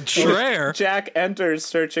wrong. Oh God, Schreier. Jack enters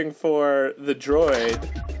searching for the droid.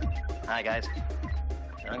 Hi guys.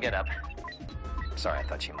 Don't get up. Sorry, I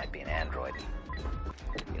thought you might be an android.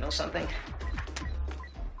 You know something?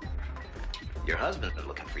 Your husband's been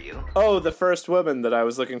looking for you. Oh, the first woman that I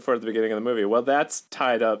was looking for at the beginning of the movie. Well, that's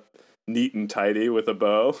tied up neat and tidy with a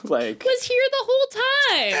bow. Like, was here the whole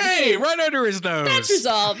time. Hey, right under his nose. That's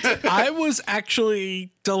resolved. I was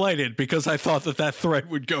actually delighted because I thought that thread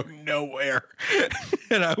would go nowhere.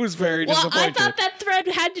 And I was very disappointed. I thought that thread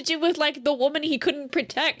had to do with, like, the woman he couldn't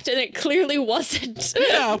protect, and it clearly wasn't.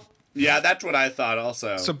 Yeah. Yeah, that's what I thought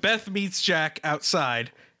also. So Beth meets Jack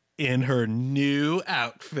outside, in her new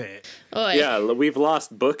outfit. Oy. Yeah, we've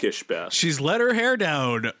lost bookish Beth. She's let her hair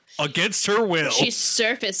down against her will. She's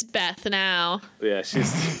surface Beth now. Yeah,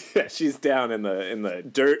 she's down in the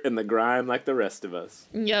dirt and the grime like the rest of us.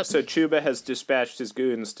 Yep. So Chuba has dispatched his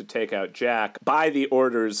goons to take out Jack by the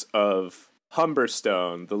orders of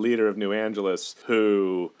Humberstone, the leader of New Angeles,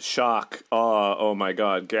 who, shock, awe, oh my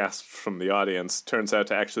god, gasps from the audience, turns out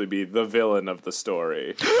to actually be the villain of the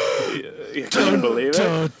story. You couldn't believe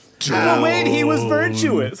it? Oh, wait, he was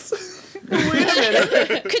virtuous. Wait a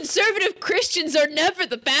minute. Conservative Christians are never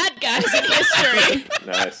the bad guys in history.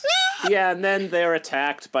 Nice. Yeah, and then they're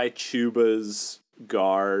attacked by Chuba's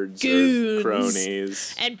guards Goons. or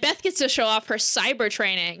cronies. And Beth gets to show off her cyber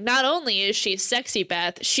training. Not only is she sexy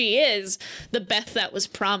Beth, she is the Beth that was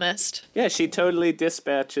promised. Yeah, she totally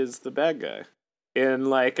dispatches the bad guy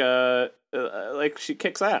in like she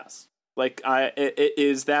kicks ass. Like it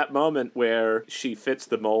is that moment where she fits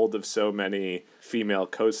the mold of so many female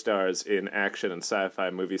co-stars in action and sci-fi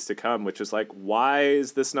movies to come, which is like, why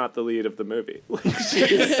is this not the lead of the movie? Like, she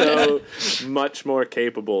is so much more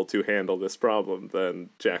capable to handle this problem than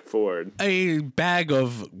Jack Ford. A bag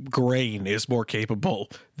of grain is more capable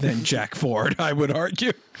than Jack Ford, I would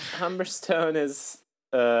argue. Humberstone is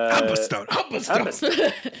Humberstone.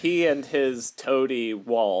 He and his toady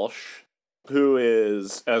Walsh, who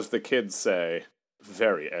is, as the kids say,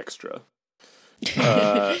 very extra.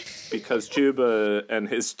 Because Chuba and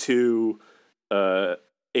his two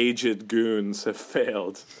aged goons have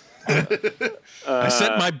failed. I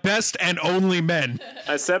sent my best and only men.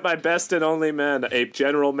 A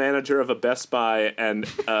general manager of a Best Buy, and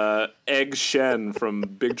Egg Shen from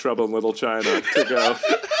Big Trouble in Little China to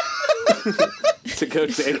go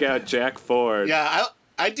take out Jack Ford. Yeah,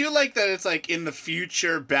 I do like that it's like in the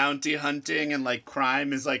future bounty hunting and like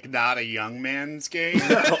crime is like not a young man's game.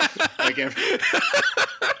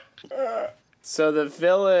 So the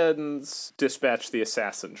villains dispatch the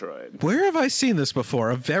assassin droid. Where have I seen this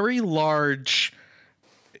before? A very large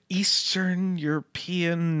Eastern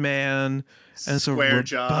European man as a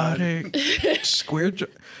robotic square-jawed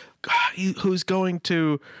who's going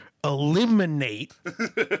to eliminate.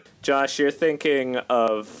 Josh, you're thinking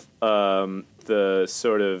of the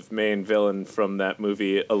sort of main villain from that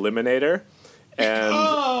movie Eliminator and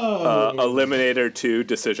Eliminator 2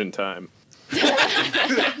 Decision Time.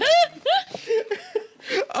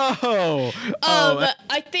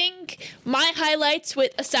 I think my highlights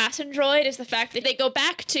with Assassin Droid is the fact that they go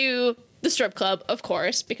back to the strip club, of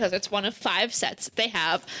course, because it's one of 5 sets that they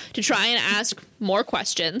have to try and ask more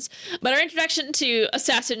questions. But our introduction to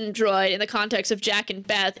Assassin Droid in the context of Jack and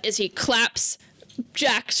Beth is he claps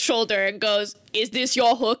Jack's shoulder and goes, "Is this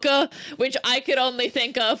your hooker?" Which I could only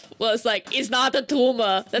think of was like, "It's not a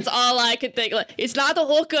tumor." That's all I could think. Like, it's not a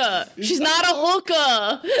hooker. She's not a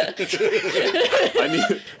hooker.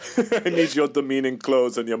 I need your demeaning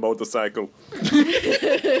clothes and your motorcycle.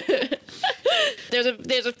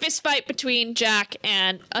 There's a fist fight between Jack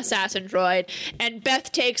and Assassin Droid, and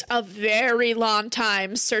Beth takes a very long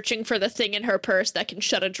time searching for the thing in her purse that can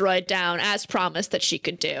shut a droid down, as promised that she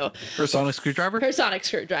could do. Her sonic screwdriver? Her sonic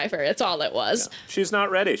screwdriver. That's all it was. Yeah. She's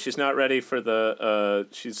not ready. She's not ready for the.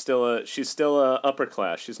 She's still a upper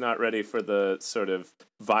class. She's not ready for the sort of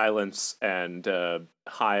violence and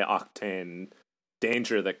high octane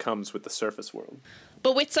danger that comes with the surface world.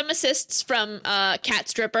 But with some assists from Cat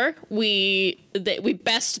Stripper, we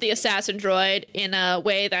best the Assassin Droid in a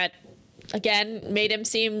way that, again, made him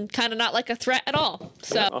seem kind of not like a threat at all.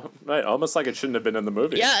 So right, almost like it shouldn't have been in the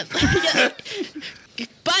movie. Yeah.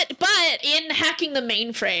 But in hacking the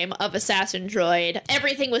mainframe of Assassin Droid,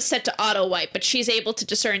 everything was set to auto wipe, but she's able to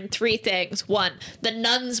discern 3 things. 1, the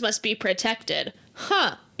nuns must be protected.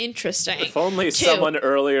 Huh. Interesting. If only 2, someone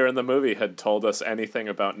earlier in the movie had told us anything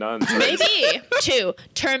about nuns. Maybe. 2,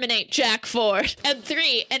 terminate Jack Ford. And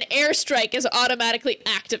 3, an airstrike is automatically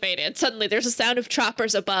activated. Suddenly there's a sound of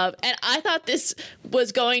choppers above, and I thought this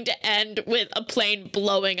was going to end with a plane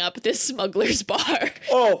blowing up this smuggler's bar.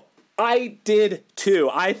 Oh, I did too.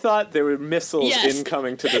 I thought there were missiles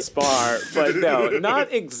incoming to this bar, but no,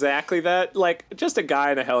 not exactly that. Like, just a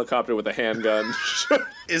guy in a helicopter with a handgun.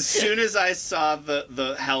 As soon as I saw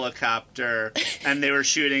the helicopter and they were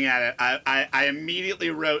shooting at it, I immediately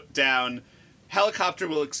wrote down, helicopter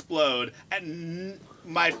will explode, and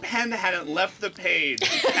my pen hadn't left the page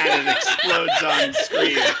and it explodes on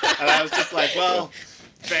screen. And I was just like, well,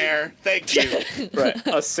 fair, thank you. Right,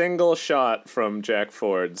 a single shot from Jack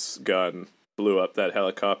Ford's gun blew up that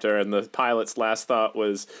helicopter, and the pilot's last thought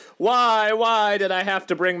was, why did I have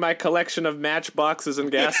to bring my collection of matchboxes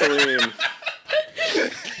and gasoline?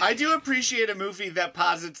 I do appreciate a movie that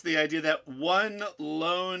posits the idea that one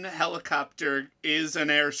lone helicopter is an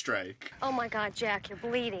airstrike. Oh my God, Jack, you're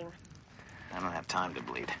bleeding. I don't have time to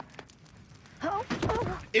bleed. Oh.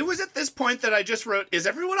 It was at this point that I just wrote, is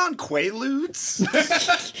everyone on Quaaludes?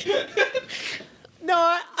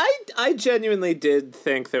 No, I genuinely did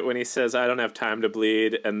think that when he says, I don't have time to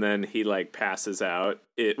bleed, and then he, like, passes out,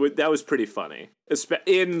 that was pretty funny.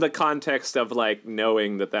 In the context of, like,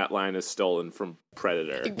 knowing that line is stolen from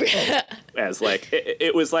Predator. As, like,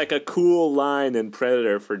 it was, like, a cool line in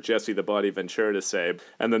Predator for Jesse the Body Ventura to say,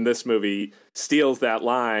 and then this movie steals that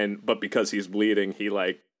line, but because he's bleeding, he,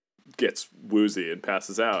 like, gets woozy and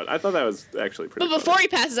passes out. I thought that was actually pretty But before he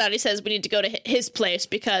passes out, he says we need to go to his place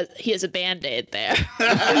because he has a Band-Aid there.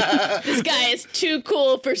 This guy is too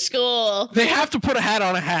cool for school. They have to put a hat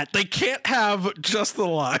on a hat. They can't have just the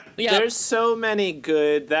line. Yep. There's so many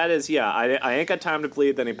good... That is, I ain't got time to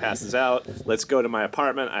bleed, then he passes out. Let's go to my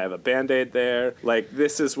apartment. I have a Band-Aid there. Like,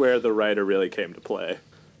 this is where the writer really came to play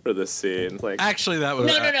for this scene. Like, actually, that was...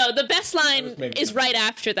 No. The best line is right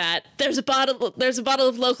after that. There's a bottle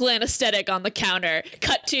of local anesthetic on the counter.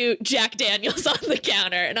 Cut to Jack Daniels on the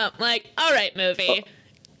counter. And I'm like, all right, movie.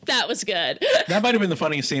 That was good. That might have been the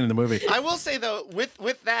funniest scene in the movie. I will say, though,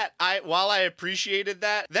 with that, while I appreciated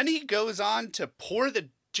that, then he goes on to pour the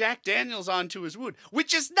Jack Daniels onto his wound,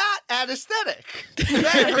 which is not anesthetic.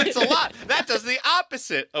 That hurts a lot. That does the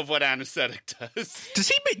opposite of what anesthetic does. Do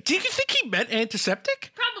you think he meant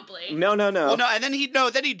antiseptic? Probably. No. Well, no, and then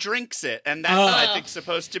he drinks it, and that's what I think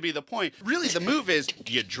supposed to be the point. Really, the move is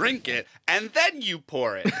you drink it, and then you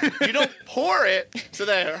pour it. You don't pour it so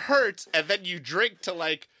that it hurts, and then you drink to,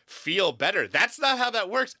 like, feel better. That's not how that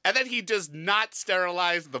works. And then he does not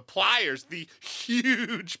sterilize the pliers, the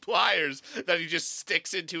huge pliers that he just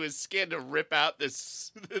sticks into his skin to rip out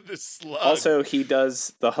this slug. also, he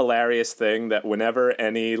does the hilarious thing that whenever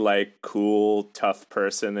any, like, cool, tough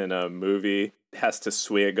person in a movie has to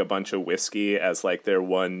swig a bunch of whiskey as, like, their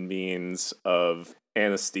one means of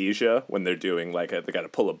anesthesia when they're doing, like, they gotta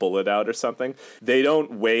pull a bullet out or something, they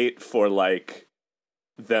don't wait for, like,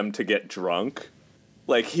 them to get drunk.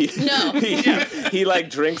 Like, he like,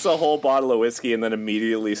 drinks a whole bottle of whiskey and then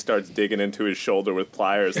immediately starts digging into his shoulder with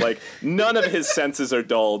pliers. Like, none of his senses are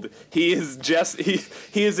dulled. He is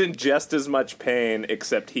in just as much pain,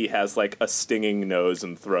 except he has, like, a stinging nose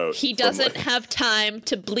and throat. He doesn't have time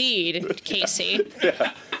to bleed, Casey.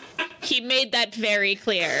 Yeah. He made that very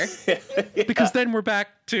clear. Because then we're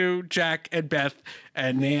back to Jack and Beth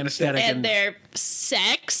and the anesthetic. And their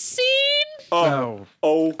sex scene? No,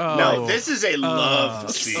 this is a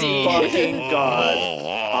love scene. Fucking God.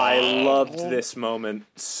 I loved this moment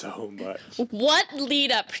so much. What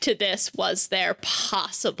lead up to this was there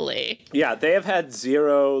possibly? Yeah, they have had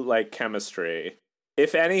zero, like, chemistry.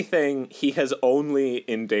 If anything, he has only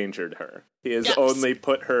endangered her. He has only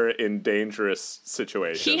put her in dangerous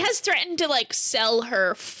situations. He has threatened to, like, sell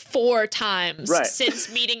her 4 times Right.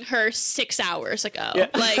 since meeting her 6 hours ago. Yeah.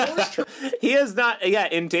 Like, he has not,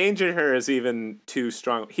 endangered her is even too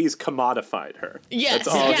strong. He's commodified her. Yes, That's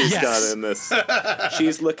all yes. he's done in this.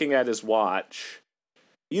 She's looking at his watch.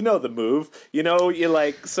 You know the move. You know, you,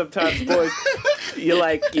 like, sometimes boys,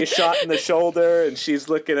 you shot in the shoulder and she's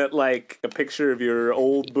looking at, like, a picture of your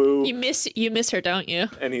old boo. you miss her, don't you?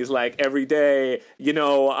 And he's like, every day,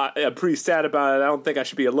 I'm pretty sad about it. I don't think I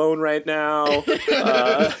should be alone right now.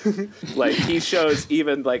 Like, he shows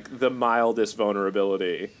even, like, the mildest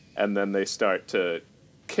vulnerability. And then they start to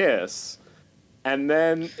kiss. And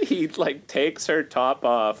then he, like, takes her top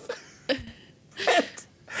off. And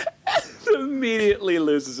immediately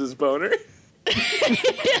loses his boner.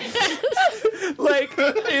 Like,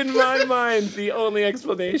 in my mind, the only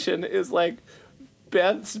explanation is, like,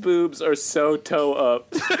 Beth's boobs are so toe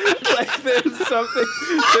up. Like,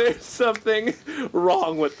 there's something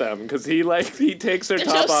wrong with them, because he takes her There's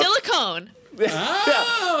top no off. silicone.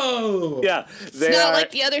 Oh! Yeah. It's not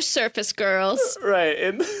like the other Surface girls. Right,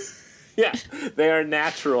 and... Yeah, they are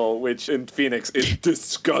natural, which in Phoenix is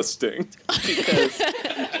disgusting. Because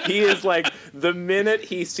he is like, the minute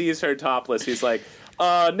he sees her topless, he's like,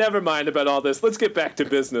 never mind about all this. Let's get back to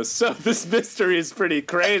business. So this mystery is pretty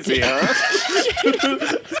crazy, huh?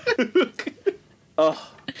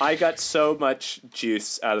 Oh, I got so much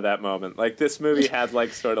juice out of that moment. Like, this movie had,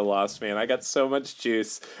 like, sort of lost me, and I got so much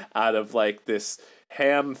juice out of, like, this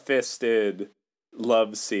ham-fisted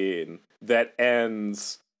love scene that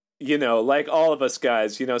ends... like all of us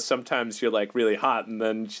guys, sometimes you're, like, really hot and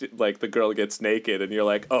then, like, the girl gets naked and you're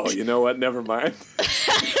like, oh, you know what? Never mind.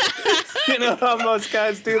 You know how most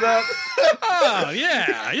guys do that? Oh,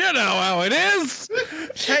 yeah. You know how it is.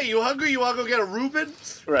 Hey, you hungry? You want to go get a Reuben?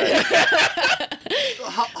 Right.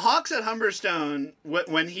 Hawks at Humberstone,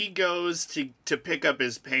 when he goes to pick up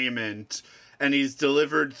his payment, and he's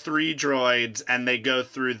delivered 3 droids, and they go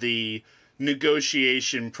through the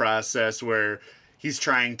negotiation process where he's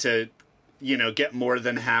trying to, get more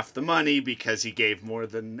than half the money because he gave more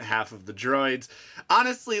than half of the droids.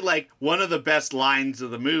 Honestly, like, one of the best lines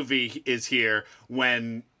of the movie is here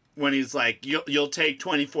when he's like, you'll take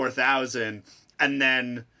 24,000, and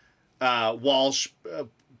then Walsh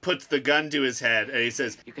puts the gun to his head, and he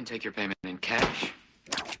says, "You can take your payment in cash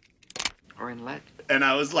or in lead." And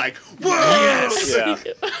I was like, whoa! Yes! Yeah.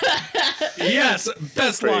 Yes!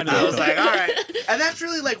 Best line. I was like, all right. And that's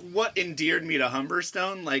really, like, what endeared me to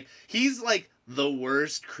Humberstone. Like, he's, like, the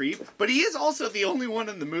worst creep, but he is also the only one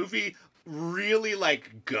in the movie really,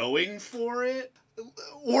 like, going for it.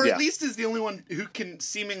 Or at least is the only one who can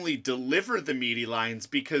seemingly deliver the meaty lines,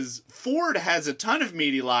 because Ford has a ton of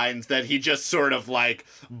meaty lines that he just sort of, like,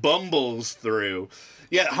 bumbles through.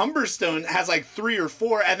 Yet Humberstone has like 3 or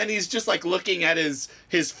 4, and then he's just like looking at his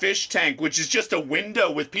fish tank, which is just a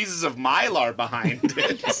window with pieces of Mylar behind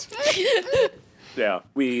it. Yeah,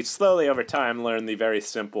 we slowly over time learn the very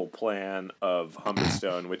simple plan of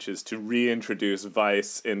Humberstone, which is to reintroduce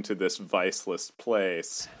vice into this viceless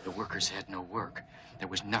place. The workers had no work. There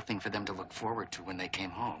was nothing for them to look forward to when they came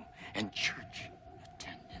home. And church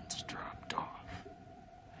attendance dropped off.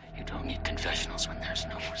 You don't need confessionals when there's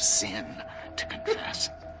no sin to confess.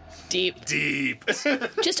 Deep.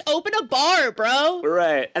 Just open a bar, bro.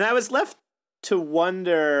 Right. And I was left to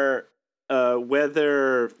wonder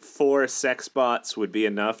whether 4 sex bots would be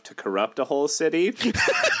enough to corrupt a whole city.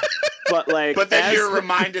 But then you're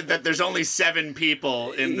reminded that there's only 7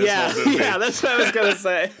 people in this whole movie. Yeah, that's what I was going to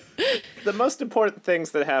say. The most important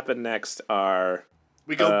things that happen next are...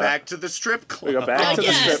 We go back to the strip club. We go back to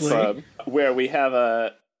the strip club, where we have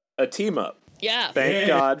a team-up. Yeah. Thank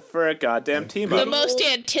God for a goddamn team-up. The most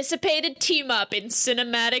anticipated team-up in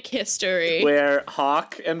cinematic history. Where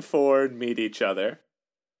Hawk and Ford meet each other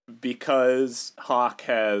because Hawk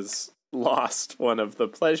has lost one of the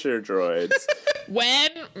pleasure droids.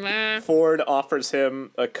 When Ford offers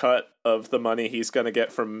him a cut of the money he's going to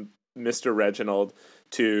get from Mr. Reginald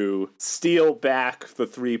to steal back the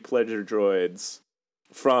 3 pleasure droids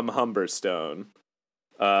from Humberstone,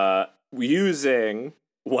 using...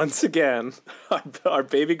 once again, our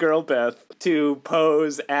baby girl Beth to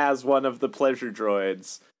pose as one of the pleasure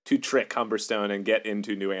droids to trick Humberstone and get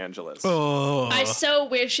into New Angeles. Oh. I so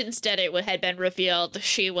wish instead it had been revealed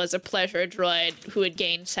she was a pleasure droid who had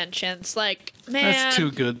gained sentience. Like, man. That's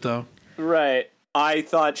too good, though. Right. I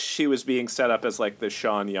thought she was being set up as, like, the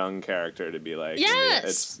Sean Young character to be like...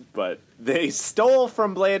 Yes! But they stole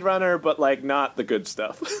from Blade Runner, but, like, not the good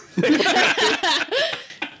stuff.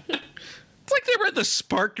 It's like they read the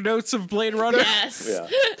spark notes of Blade Runner. Yes. Yeah.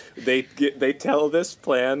 They tell this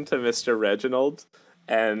plan to Mr. Reginald,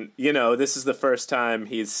 and, this is the first time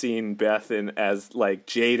he's seen Beth as, like,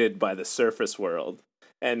 jaded by the surface world.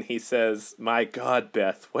 And he says, "My God,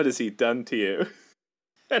 Beth, what has he done to you?"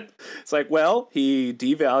 It's like, well, he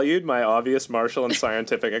devalued my obvious martial and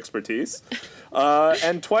scientific expertise,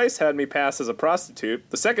 and twice had me pass as a prostitute.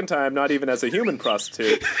 The second time, not even as a human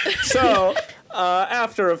prostitute. So,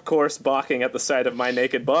 after, of course, balking at the sight of my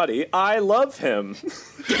naked body, I love him.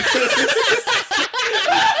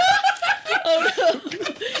 Oh, no.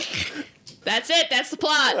 That's it. That's the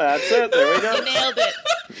plot. That's it. There we go. You nailed it.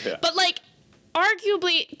 Yeah. But, like,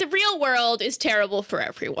 arguably, the real world is terrible for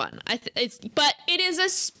everyone. But it is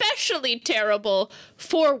especially terrible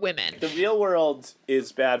for women. The real world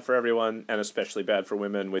is bad for everyone, and especially bad for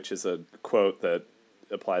women, which is a quote that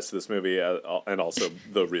applies to this movie and also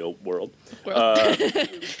the real world.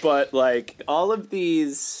 But, like, all of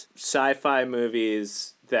these sci-fi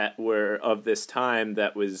movies that were of this time,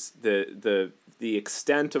 that was the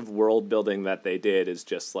extent of world building that they did is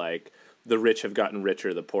just like, the rich have gotten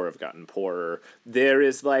richer, the poor have gotten poorer. There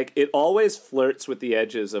is, like, it always flirts with the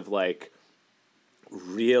edges of, like,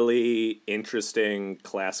 really interesting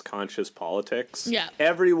class-conscious politics. Yeah.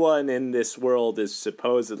 Everyone in this world is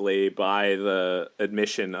supposedly, by the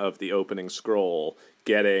admission of the opening scroll,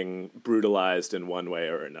 getting brutalized in one way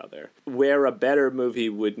or another. Where a better movie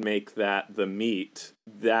would make that the meat,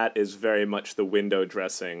 that is very much the window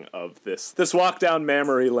dressing of this walk down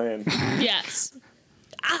memory lane. Yes.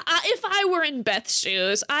 If I were in Beth's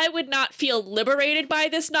shoes, I would not feel liberated by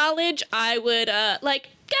this knowledge. I would,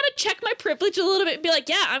 gotta check my privilege a little bit and be like,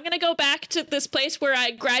 yeah, I'm gonna go back to this place where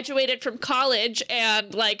I graduated from college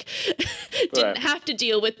and, like, didn't have to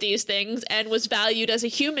deal with these things and was valued as a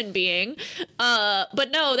human being.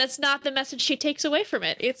 But no, that's not the message she takes away from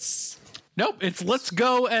it. Nope, it's let's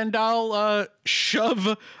go and I'll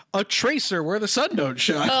shove a tracer where the sun don't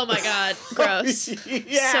shine. Oh my God, gross.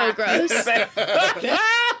 So gross.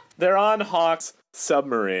 They're on Hawk's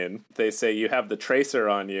submarine. They say, you have the tracer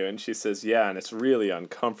on you, and she says, yeah, and it's really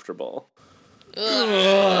uncomfortable.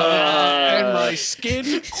 And my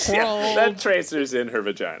skin crawled. That tracer's in her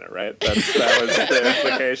vagina, right? That was the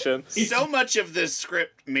implication. So much of this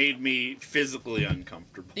script made me physically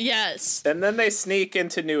uncomfortable. Yes. And then they sneak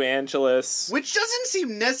into New Angeles. Which doesn't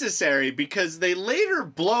seem necessary because they later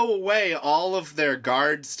blow away all of their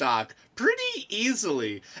guard stock pretty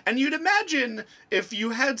easily. And you'd imagine if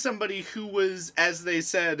you had somebody who was, as they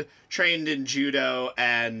said, trained in judo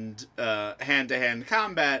and hand-to-hand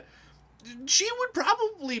combat, she would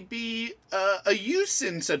probably be a use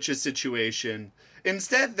in such a situation.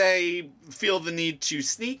 Instead, they feel the need to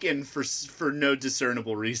sneak in for no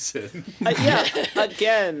discernible reason.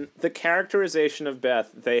 Again, the characterization of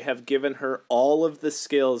Beth, they have given her all of the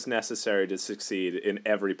skills necessary to succeed in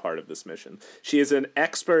every part of this mission. She is an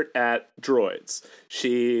expert at droids.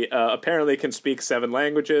 She apparently can speak 7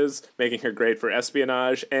 languages, making her great for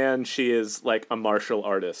espionage, and she is like a martial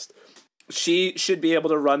artist. She should be able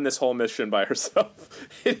to run this whole mission by herself.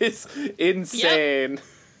 It is insane.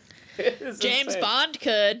 Yep. James Bond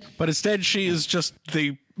could. But instead, she is just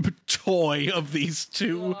the toy of these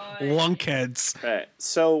two lunkheads. Right.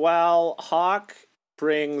 So while Hawk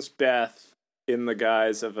brings Beth in the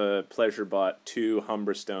guise of a pleasure bot to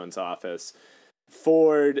Humberstone's office,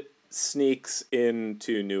 Ford sneaks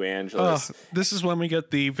into New Angeles. This is when we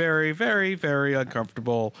get the very, very, very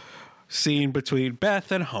uncomfortable scene between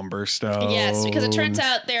Beth and Humberstone. Yes, because it turns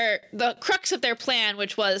out the crux of their plan,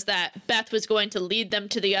 which was that Beth was going to lead them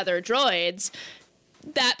to the other droids,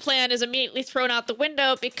 that plan is immediately thrown out the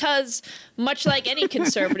window because, much like any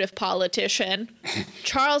conservative politician,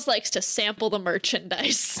 Charles likes to sample the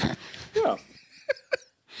merchandise. Yeah.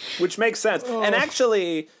 Which makes sense. And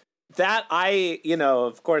actually, that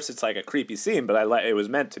of course it's like a creepy scene, but it was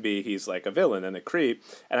meant to be he's like a villain and a creep.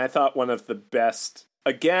 And I thought one of the best,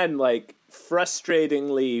 again, like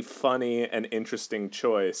frustratingly funny and interesting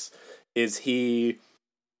choice is he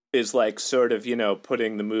is like sort of,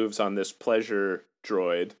 putting the moves on this pleasure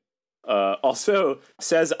droid. Also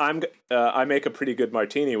says, I make a pretty good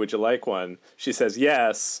martini. Would you like one? She says,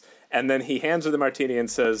 yes. And then he hands her the martini and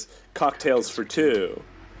says, cocktails for 2.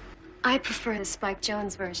 I prefer the Spike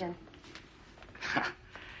Jones version.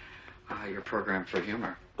 You're programmed for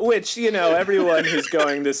humor. Which, everyone who's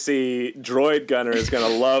going to see Droid Gunner is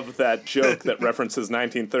going to love that joke that references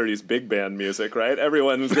 1930s big band music, right?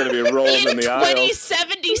 Everyone's going to be rolling in the aisles.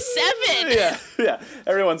 2077! Yeah.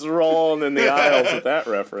 Everyone's rolling in the aisles at that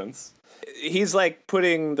reference. He's like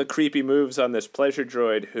putting the creepy moves on this pleasure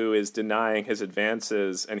droid who is denying his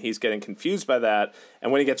advances, and he's getting confused by that.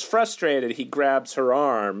 And when he gets frustrated, he grabs her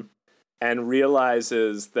arm and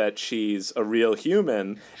realizes that she's a real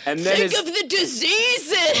human, and then think of the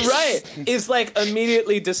diseases. Right, is like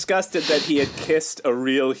immediately disgusted that he had kissed a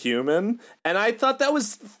real human, and I thought that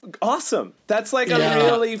was awesome. That's like a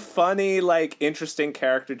really funny, like interesting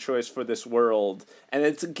character choice for this world. And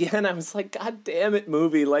it's again, I was like, God damn it,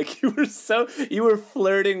 movie! Like you were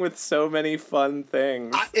flirting with so many fun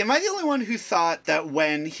things. Am I the only one who thought that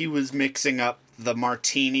when he was mixing up the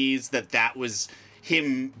martinis, that was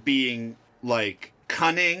him being like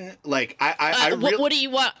cunning? Like what do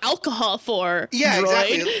you want alcohol for? Yeah, droid?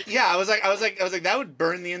 exactly. Yeah, I was like that would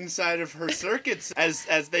burn the inside of her circuits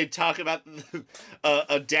as they talk about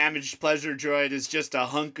a damaged pleasure droid is just a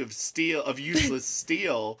hunk of steel, of useless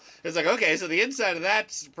steel. It's like, okay, so the inside of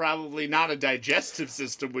that's probably not a digestive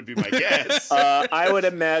system would be my guess. I would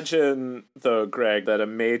imagine though, Greg, that a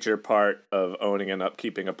major part of owning and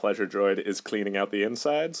upkeeping a pleasure droid is cleaning out the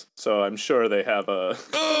insides. So I'm sure they have a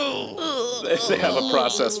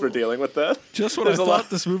process for dealing with that. Just when I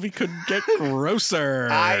thought this movie could get grosser.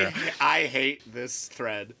 I hate this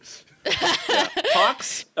thread.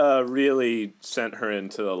 Hawks really sent her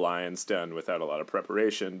into the lion's den without a lot of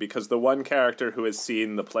preparation, because the one character who has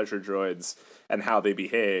seen the pleasure droids and how they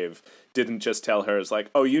behave didn't just tell her, is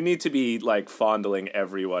like, oh, you need to be like fondling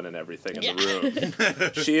everyone and everything in the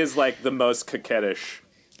room. She is like the most coquettish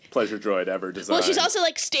pleasure droid ever designed. Well, she's also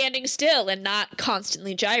like standing still and not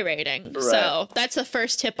constantly gyrating. Right. So that's the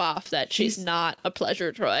first tip off that she's not a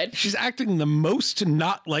pleasure droid. She's acting the most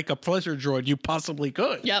not like a pleasure droid you possibly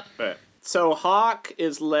could. Yep. Right. So Hawk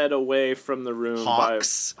is led away from the room by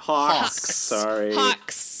Hawks. Sorry.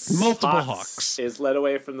 Hawks. Multiple Hawks. Is led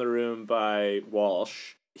away from the room by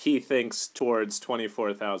Walsh. He thinks towards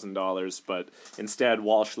 $24,000, but instead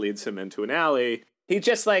Walsh leads him into an alley. He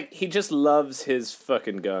just loves his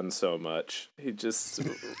fucking gun so much. He just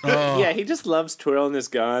he just loves twirling his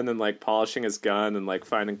gun and like polishing his gun and like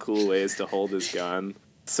finding cool ways to hold his gun.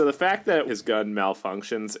 So the fact that his gun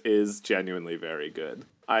malfunctions is genuinely very good.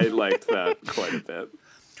 I liked that quite a bit.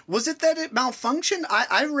 Was it that it malfunctioned?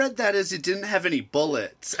 I read that as it didn't have any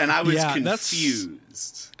bullets, and I was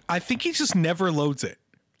confused. I think he just never loads it.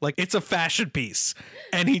 Like, it's a fashion piece,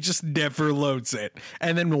 and he just never loads it.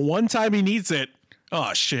 And then one time he needs it,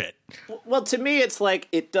 oh, shit. Well, to me, it's like,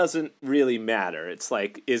 it doesn't really matter. It's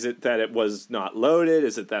like, is it that it was not loaded?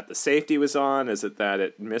 Is it that the safety was on? Is it that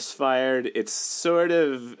it misfired? It's sort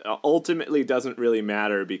of ultimately doesn't really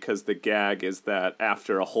matter because the gag is that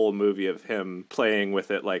after a whole movie of him playing with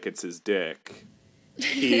it like it's his dick,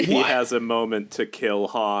 he has a moment to kill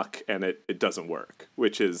Hawk and it doesn't work,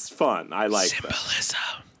 which is fun. I like Symbolism.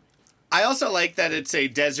 That. I also like that it's a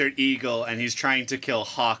Desert Eagle and he's trying to kill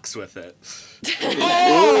hawks with it.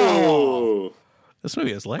 Oh! This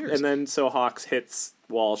movie has layers. And then so Hawks hits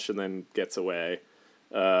Walsh and then gets away,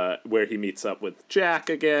 where he meets up with Jack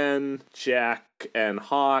again. Jack and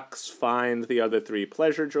Hawks find the other 3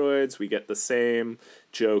 pleasure droids. We get the same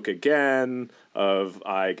joke again of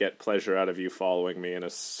I get pleasure out of you following me in a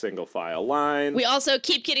single file line. We also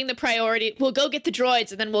keep getting the priority. We'll go get the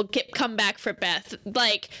droids and then we'll come back for Beth.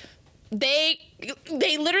 Like, they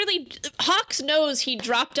literally, Hawks knows he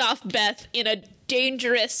dropped off Beth in a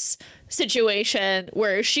dangerous situation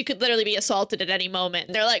where she could literally be assaulted at any moment.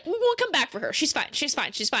 And they're like, we'll come back for her. She's fine.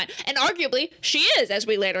 And arguably, she is, as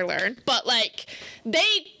we later learn. But, like,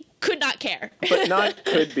 they could not care. But not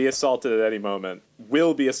could be assaulted at any moment.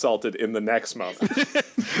 Will be assaulted in the next moment.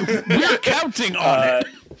 We're counting on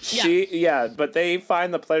it. But they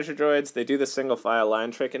find the pleasure droids. They do the single file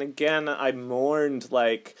line trick. And again, I mourned,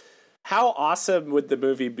 like, how awesome would the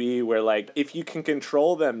movie be where, like, if you can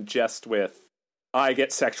control them just with I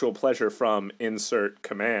get sexual pleasure from insert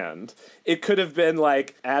command. It could have been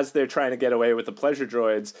like, as they're trying to get away with the pleasure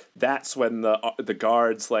droids, that's when the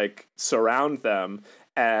guards like surround them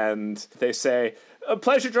and they say,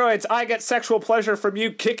 pleasure droids, I get sexual pleasure from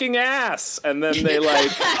you kicking ass. And then they like,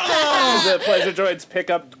 the pleasure droids pick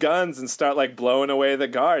up guns and start like blowing away the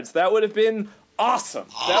guards. That would have been awesome.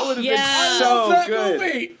 That would have been so good.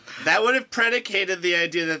 Movie. That would have predicated the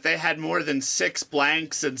idea that they had more than 6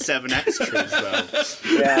 blanks and 7 extras, though.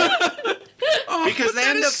 Yeah. Because they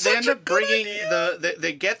end up bringing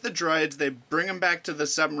they get the droids, they bring them back to the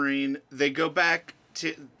submarine, they go back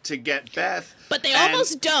to get Beth. But they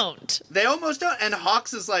almost don't. They almost don't. And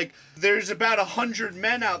Hawks is like, there's about 100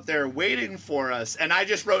 men out there waiting for us. And I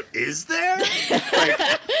just wrote, is there?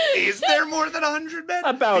 Like, is there more than 100 men?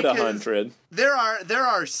 About 100. There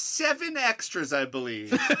are 7 extras, I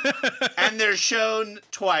believe. And they're shown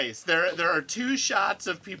twice. There are 2 shots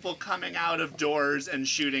of people coming out of doors and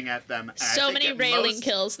shooting at them. So many railing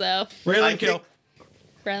kills, though. Railing kill.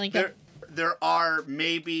 There are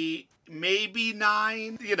maybe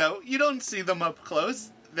 9. You know, you don't see them up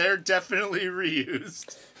close. They're definitely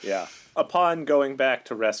reused. Yeah. Upon going back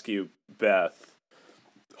to rescue Beth,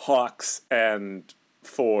 Hawks and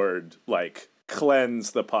Ford, like,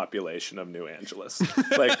 cleanse the population of New Angeles.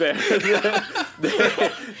 Like, they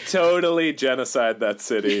totally genocide that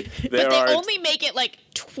city. But they only make it, like,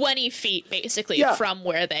 20 feet, basically, from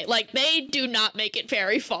where they do not make it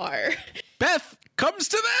very far. Beth comes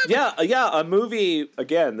to them. Yeah, a movie,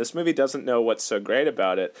 again, this movie doesn't know what's so great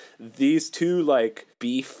about it. These 2, like,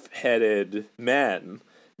 beef-headed men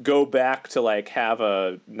go back to, like, have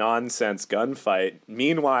a nonsense gunfight.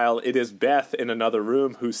 Meanwhile, it is Beth in another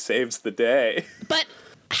room who saves the day. But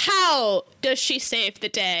how does she save the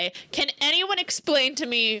day? Can anyone explain to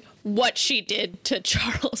me what she did to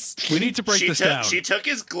Charles? We need to break this down. She took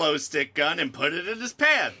his glow stick gun and put it in his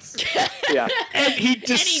pants. Yeah. And he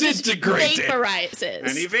disintegrates it.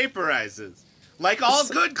 And he vaporizes. Like all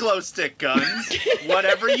good glow stick guns,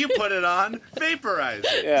 whatever you put it on,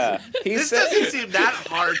 vaporizes. Yeah. This doesn't seem that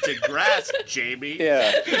hard to grasp, Jamie.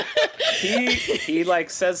 Yeah. He like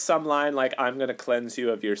says some line like, I'm gonna cleanse you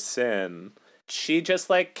of your sin. She just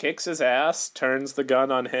like kicks his ass, turns the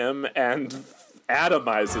gun on him, and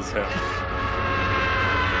atomizes him.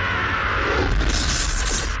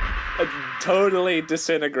 Totally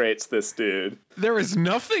disintegrates this dude. There is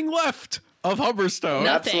nothing left of Humberstone.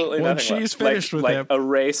 Absolutely when nothing she's left. finished with him.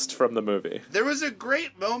 Erased from the movie. There was a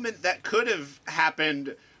great moment that could have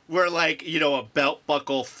happened where, like, you know, a belt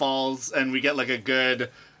buckle falls and we get like a good,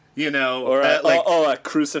 you know, or a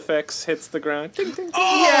crucifix hits the ground. Ding, ding, ding.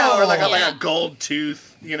 Yeah, or like a gold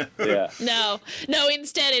tooth, you know. Yeah. No.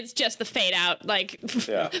 Instead, it's just the fade out, like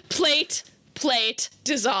plate plate,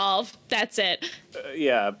 dissolve. That's it.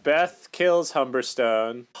 Yeah, Beth kills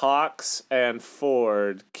Humberstone. Hawks and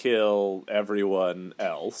Ford kill everyone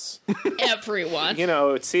else. Everyone. You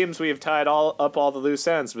know, it seems we have tied up all the loose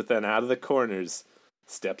ends, but then out of the corners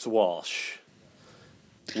steps Walsh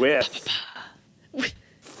with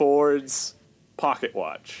Ford's pocket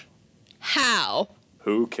watch. How?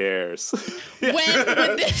 Who cares? When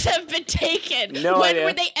would this have been taken? No when idea.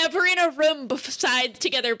 were they ever in a room besides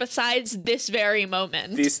this very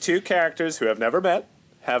moment? These two characters who have never met,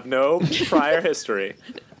 have no prior history.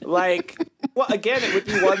 Like, well, again, it would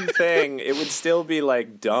be one thing. It would still be,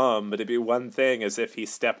 like, dumb, but it'd be one thing as if he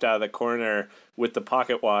stepped out of the corner with the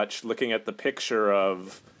pocket watch looking at the picture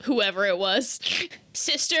of... whoever it was.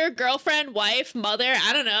 Sister, girlfriend, wife, mother,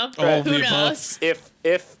 I don't know. All of Who the above. knows?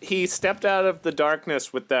 If he stepped out of the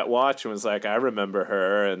darkness with that watch and was like, I remember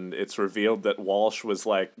her, and it's revealed that Walsh was,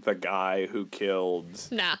 like, the guy who killed...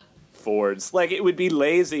 Nah. Ford's. Like, it would be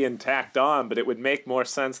lazy and tacked on, but it would make more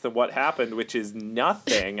sense than what happened, which is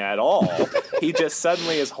nothing at all. He just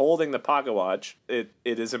suddenly is holding the pocket watch. It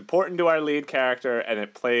is important to our lead character, and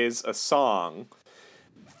it plays a song.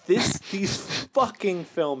 These fucking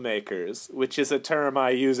filmmakers, which is a term I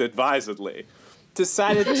use advisedly,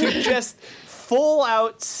 decided to just full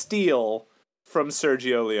out steal from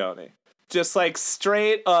Sergio Leone. Just like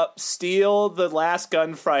straight up steal the last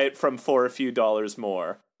gunfight from For a Few Dollars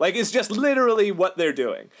More. Like, it's just literally what they're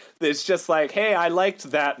doing. It's just like, hey, I liked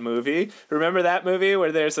that movie. Remember that movie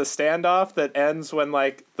where there's a standoff that ends when,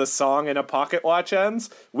 like, the song in a pocket watch ends?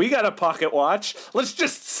 We got a pocket watch. Let's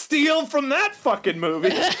just steal from that fucking movie.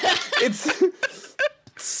 It's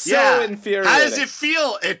so infuriating. How does it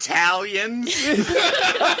feel, Italians?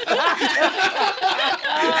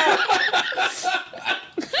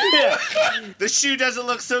 Yeah. The shoe doesn't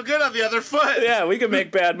look so good on the other foot. Yeah, we can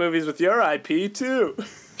make bad movies with your IP, too.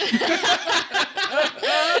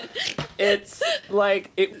 It's like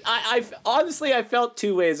I honestly I felt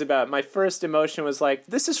two ways about it. My first emotion was like,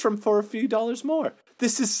 this is from For a Few Dollars More.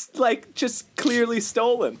 This is like just clearly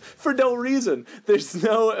stolen for no reason. There's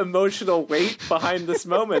no emotional weight behind this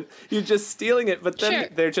moment. You're just stealing it, but then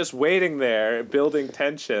they're just waiting there, building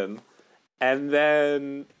tension. And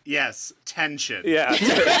then yes, tension. Yeah.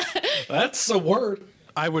 That's a word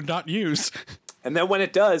I would not use. And then when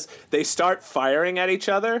it does, they start firing at each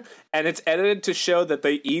other, and it's edited to show that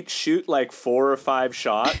they each shoot like 4 or 5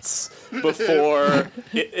 shots before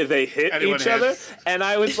they hit Anyone each other. hits. And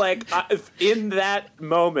I was like, in that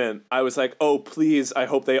moment, I was like, oh, please, I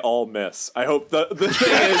hope they all miss. I hope the thing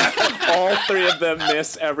is all 3 of them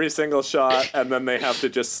miss every single shot, and then they have to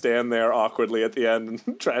just stand there awkwardly at the end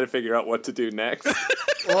and try to figure out what to do next.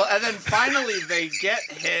 Well, and then finally they get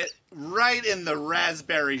hit right in the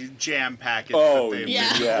raspberry jam package Oh, that they've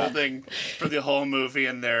yeah. been Yeah. holding for the whole movie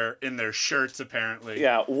in their shirts, apparently.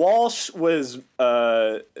 Yeah, Walsh was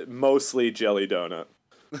mostly jelly donut.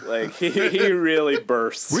 Like, he really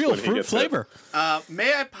bursts. Real when he fruit gets flavor.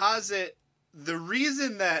 May I posit the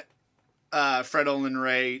reason that Fred Olen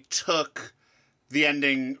Ray took the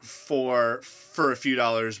ending for a few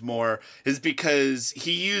dollars more is because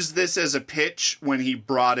he used this as a pitch when he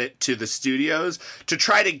brought it to the studios to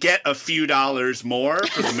try to get a few dollars more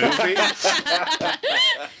for the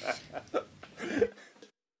movie.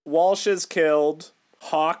 Walsh is killed.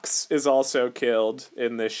 Hawks is also killed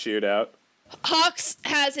in this shootout. Hawks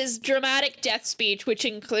has his dramatic death speech, which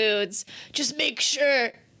includes, just make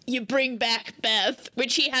sure you bring back Beth,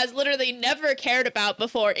 which he has literally never cared about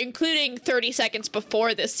before, including 30 seconds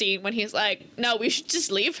before this scene when he's like, no, we should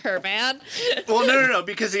just leave her, man. Well, no,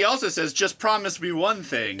 because he also says, just promise me one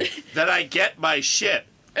thing, that I get my shit.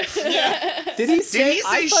 Did he say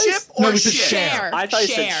ship or No, he said shit? share. I thought he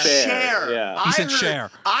said share. Yeah. He said share.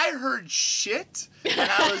 I heard shit, and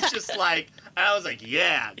I was just like,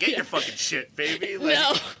 yeah, get your fucking shit, baby. Like,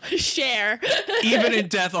 No, share. Even in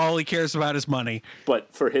death, all he cares about is money.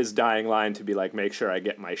 But for his dying line to be like, make sure I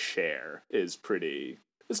get my share is pretty...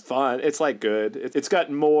 It's fun. It's like good. It's got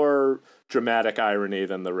more dramatic irony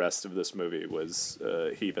than the rest of this movie was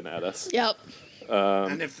heaving at us. Yep.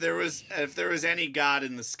 And if there was any god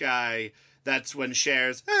in the sky, that's when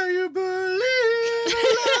Cher's "How You Believe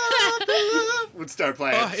Love" would start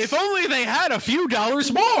playing. If only they had a few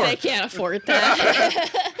dollars more. They can't afford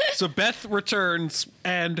that. So Beth returns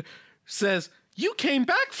and says, you came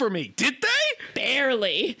back for me, did they?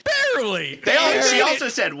 Barely. She also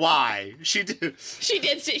said why. She did. She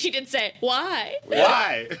did say, why?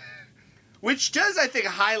 Why? Which does, I think,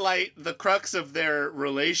 highlight the crux of their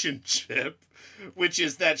relationship, which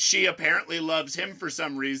is that she apparently loves him for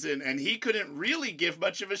some reason, and he couldn't really give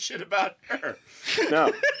much of a shit about her.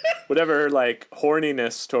 No. Whatever, like,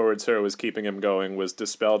 horniness towards her was keeping him going was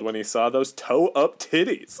dispelled when he saw those toe-up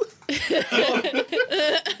titties.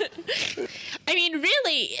 I mean,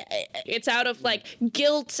 really, it's out of, like,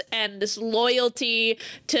 guilt and this loyalty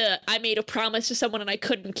to I made a promise to someone and I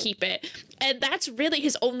couldn't keep it. And that's really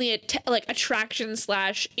his only, attraction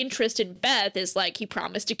 / interest in Beth is, like, he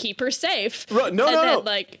promised to keep her safe.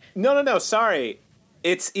 No, sorry.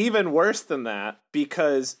 It's even worse than that,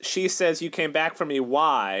 because she says, you came back for me,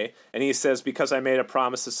 why? And he says, because I made a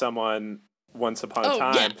promise to someone once upon a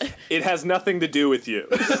time. Yeah. It has nothing to do with you.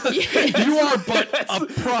 You are but a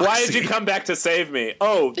proxy. Why did you come back to save me?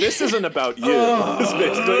 Oh, this isn't about you. That's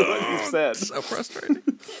basically what you said. So frustrating.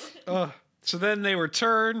 So then they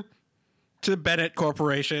return to Bennett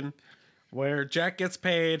Corporation, where Jack gets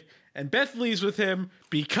paid, and Beth leaves with him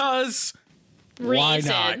because... Why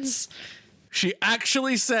not? She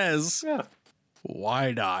actually says,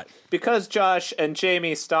 why not? Because Josh and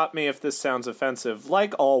Jamie, stop me if this sounds offensive,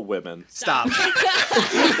 like all women. Stop.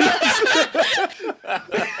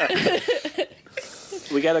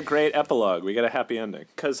 We get a great epilogue. We get a happy ending.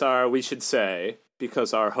 Because our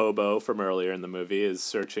hobo from earlier in the movie is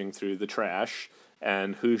searching through the trash,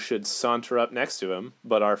 and who should saunter up next to him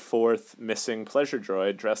but our fourth missing pleasure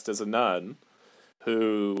droid dressed as a nun,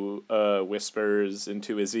 who whispers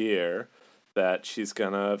into his ear that she's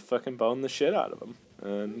gonna fucking bone the shit out of him.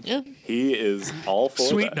 And he is all for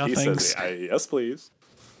Sweet that. nothings. He says, yes, please.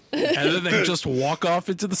 And then they just walk off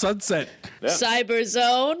into the sunset. Yeah. Cyber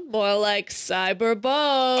Zone, more like Cyber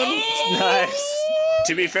Bone. Nice.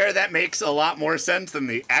 To be fair, that makes a lot more sense than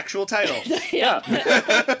the actual title. Yeah.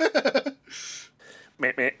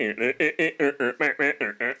 Rip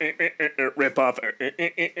off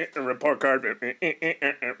report card.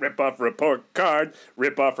 Rip off report card.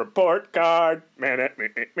 Rip off report card.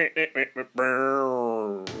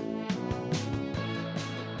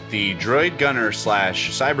 The Droid Gunner /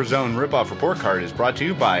 Cyberzone ripoff report card is brought to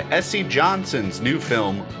you by S.C. Johnson's new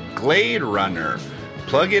film, Glade Runner.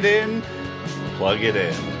 Plug it in. Plug it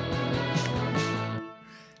in.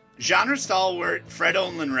 Genre stalwart Fred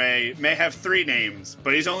Olen Ray may have 3 names,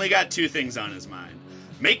 but he's only got 2 things on his mind.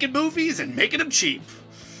 Making movies and making them cheap.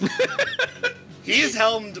 He has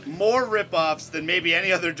helmed more ripoffs than maybe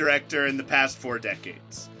any other director in the past 4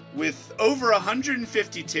 decades. With over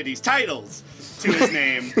 150 titles to his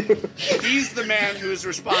name, he's the man who is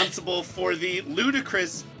responsible for the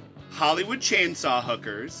ludicrous Hollywood Chainsaw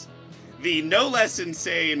Hookers, the no less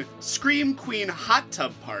insane Scream Queen Hot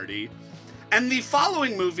Tub Party, and the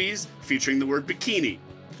following movies featuring the word bikini.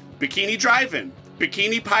 Bikini Drive-In,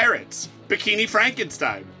 Bikini Pirates, Bikini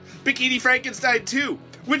Frankenstein, Bikini Frankenstein 2,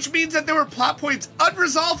 which means that there were plot points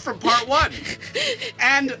unresolved from part 1,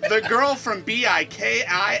 and The Girl from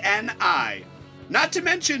Bikini. Not to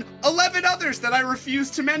mention 11 others that I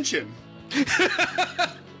refuse to mention.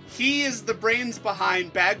 He is the brains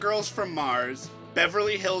behind Bad Girls from Mars,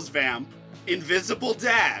 Beverly Hills Vamp, Invisible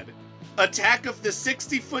Dad, Attack of the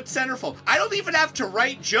 60-Foot Centerfold. I don't even have to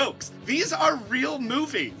write jokes. These are real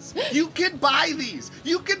movies. You can buy these.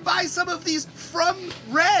 You can buy some of these from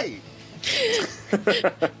Ray.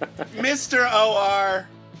 Mr. O.R.,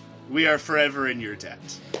 we are forever in your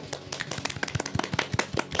debt.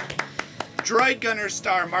 Droid Gunner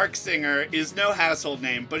star Mark Singer is no household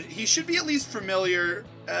name, but he should be at least familiar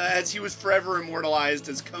as he was forever immortalized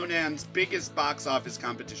as Conan's biggest box office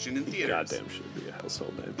competition in theaters. Goddamn should be a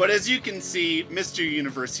household name. But as you can see, Mr.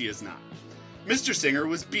 Universe he is not. Mr. Singer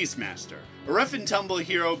was Beastmaster, a rough-and-tumble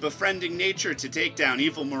hero befriending nature to take down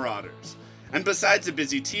evil marauders. And besides a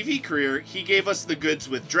busy TV career, he gave us the goods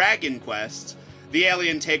with Dragon Quest, The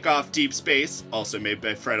Alien Takeoff Deep Space, also made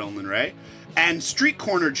by Fred Olen Ray, and Street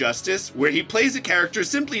Corner Justice, where he plays a character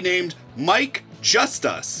simply named Mike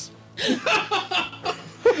Justus.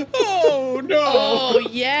 Oh, no! Oh,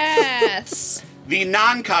 yes! The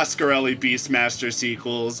non-Coscarelli Beastmaster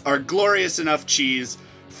sequels are glorious enough cheese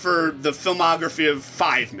for the filmography of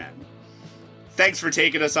 5 men. Thanks for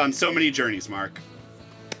taking us on so many journeys, Mark.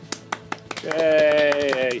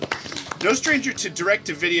 Yay! No stranger to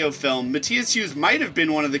direct-to-video film, Matthias Hughes might have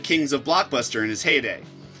been one of the kings of blockbuster in his heyday.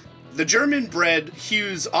 The German-bred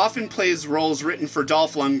Hughes often plays roles written for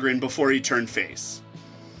Dolph Lundgren before he turned face.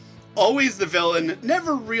 Always the villain,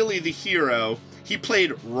 never really the hero, he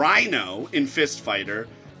played Rhino in Fist Fighter,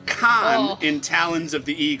 Khan in Talons of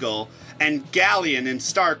the Eagle, and Galleon in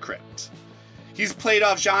Star Crypt. He's played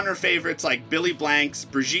off genre favorites like Billy Blanks,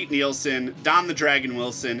 Brigitte Nielsen, Don the Dragon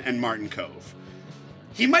Wilson, and Martin Kove.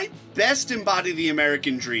 He might best embody the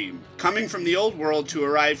American dream, coming from the old world to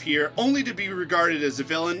arrive here only to be regarded as a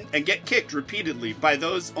villain and get kicked repeatedly by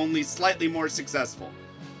those only slightly more successful.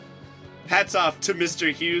 Hats off to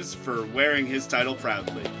Mr. Hughes for wearing his title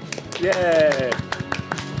proudly. Yay!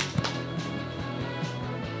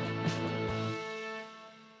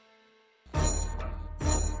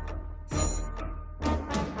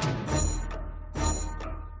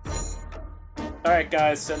 Alright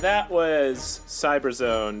guys, so that was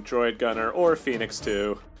Cyberzone, Droid Gunner, or Phoenix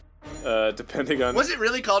 2, depending on... Was it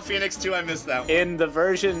really called Phoenix 2? I missed that one. In the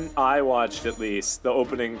version I watched, at least, the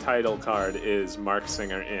opening title card is Mark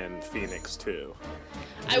Singer in Phoenix 2.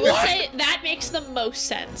 I will say that makes the most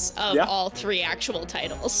sense of all three actual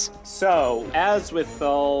titles. So, as with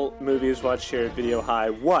all movies watched here at Video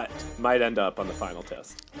High, what might end up on the final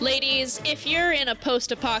test? Ladies, if you're in a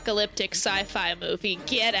post-apocalyptic sci-fi movie,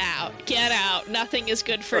 get out. Get out. Nothing is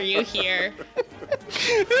good for you here.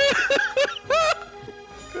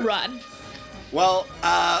 Run. Well,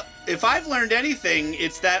 if I've learned anything,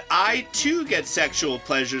 it's that I, too, get sexual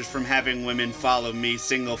pleasures from having women follow me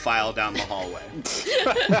single file down the hallway.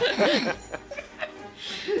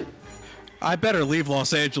 I better leave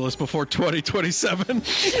Los Angeles before 2027.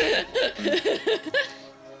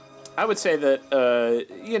 I would say that,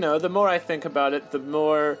 the more I think about it, the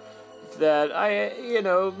more that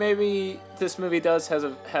maybe this movie does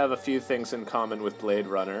have a few things in common with Blade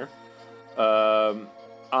Runner.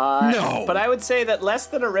 No. But I would say that less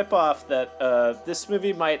than a ripoff, that this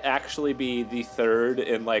movie might actually be the third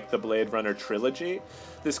in, the Blade Runner trilogy.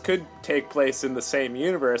 This could take place in the same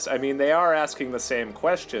universe. I mean, they are asking the same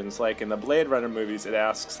questions. Like, in the Blade Runner movies, it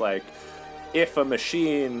asks, if a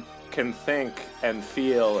machine can think and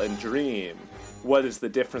feel and dream, what is the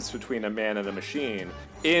difference between a man and a machine?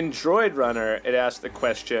 In Droid Runner, it asks the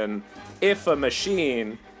question, if a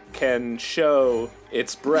machine can show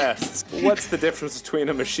its breasts, what's the difference between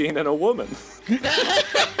a machine and a woman?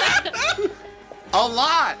 A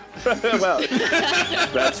lot! Well,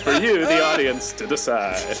 that's for you, the audience, to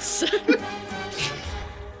decide.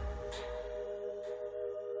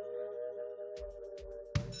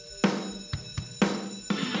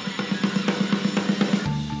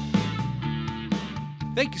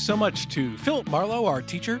 Thank you so much to Philip Marlowe, our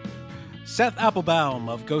teacher, Seth Applebaum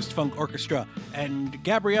of Ghost Funk Orchestra, and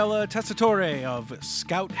Gabriella Tessitore of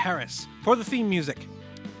Scout Harris for the theme music.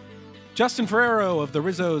 Justin Ferrero of the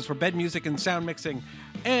Rizzos for bed music and sound mixing,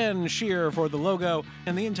 Ann Shear for the logo,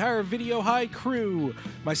 and the entire Video High crew.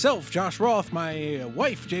 Myself, Josh Roth, my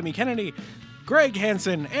wife, Jamie Kennedy, Greg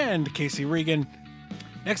Hansen, and Casey Regan.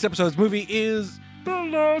 Next episode's movie is The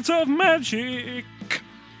Lords of Magic.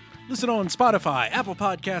 Listen on Spotify, Apple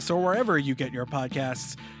Podcasts, or wherever you get your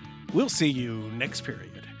podcasts. We'll see you next period.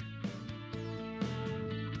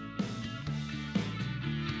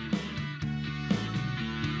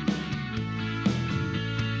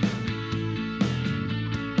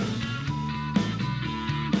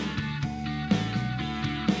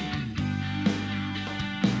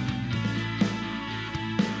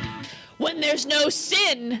 When there's no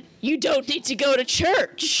sin, you don't need to go to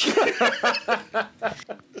church.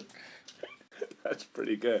 That's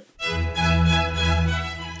pretty good.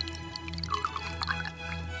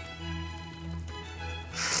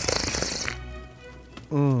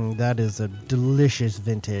 That is a delicious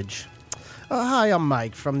vintage. Hi, I'm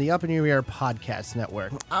Mike from the Up in Your Ear Podcast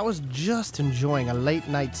Network. I was just enjoying a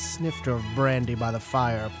late-night snifter of brandy by the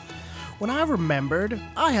fire when I remembered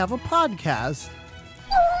I have a podcast.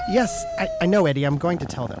 Yes, I know, Eddie. I'm going to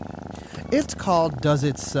tell them. It's called Does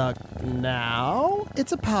It Suck Now?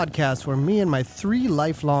 It's a podcast where me and my 3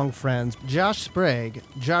 lifelong friends, Josh Sprague,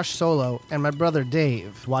 Josh Solo, and my brother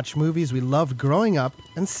Dave, watch movies we loved growing up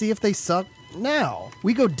and see if they suck now.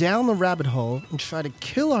 We go down the rabbit hole and try to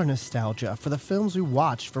kill our nostalgia for the films we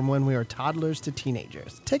watched from when we were toddlers to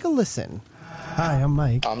teenagers. Take a listen. Hi, I'm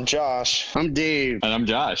Mike. I'm Josh. I'm Dave. And I'm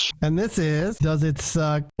Josh. And this is Does It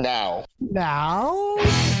Suck Now? Now?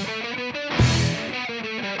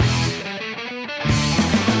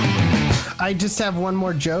 I just have one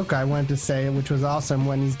more joke I wanted to say, which was awesome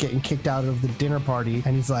when he's getting kicked out of the dinner party.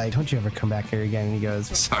 And he's like, don't you ever come back here again. And he goes,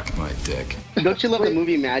 suck my dick. Don't you love the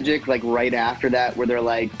movie Magic, right after that, where they're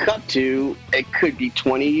like, cut to, it could be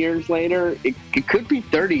 20 years later. It could be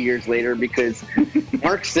 30 years later because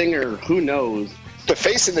Mark Singer, who knows? The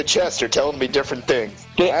face and the chest are telling me different things.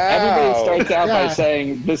 Everybody starts out by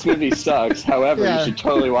saying, this movie sucks. However, you should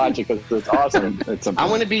totally watch it because it's awesome. I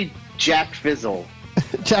want to be Jack Fizzle.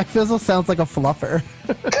 Jack Fizzle sounds like a fluffer.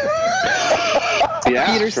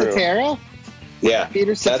 Yeah, Peter true. Cetera? Yeah.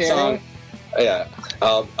 Peter That Cetera? song, yeah.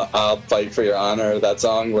 I'll fight for your honor. That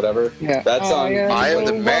song, whatever. Yeah. That song. I am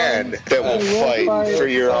the man that will fight for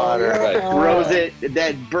your honor. Right. Throws it,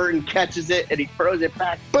 then Burton catches it, and he throws it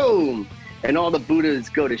back. Boom! And all the Buddhas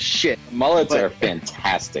go to shit. Mullets are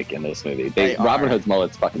fantastic in this movie. Robin Hood's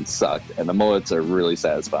mullets fucking suck, and the mullets are really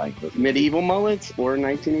satisfying. Medieval mullets or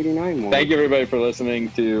 1989 mullets. Thank you, everybody, for listening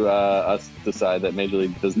to us decide that Major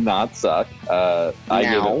League does not suck.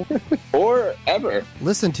 Now. Or ever.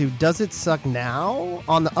 Listen to Does It Suck Now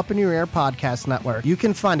on the Up in Your Ear Podcast Network. You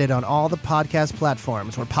can find it on all the podcast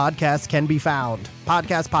platforms where podcasts can be found.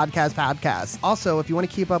 Podcast. Also, if you want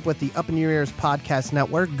to keep up with the Up in Your Ears Podcast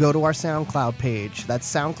Network, go to our SoundCloud page.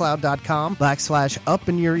 That's soundcloud.com/Up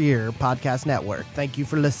in Your Ear Podcast Network. Thank you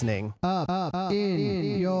for listening. Up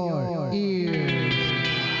in your ears.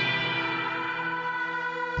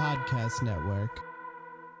 Podcast Network.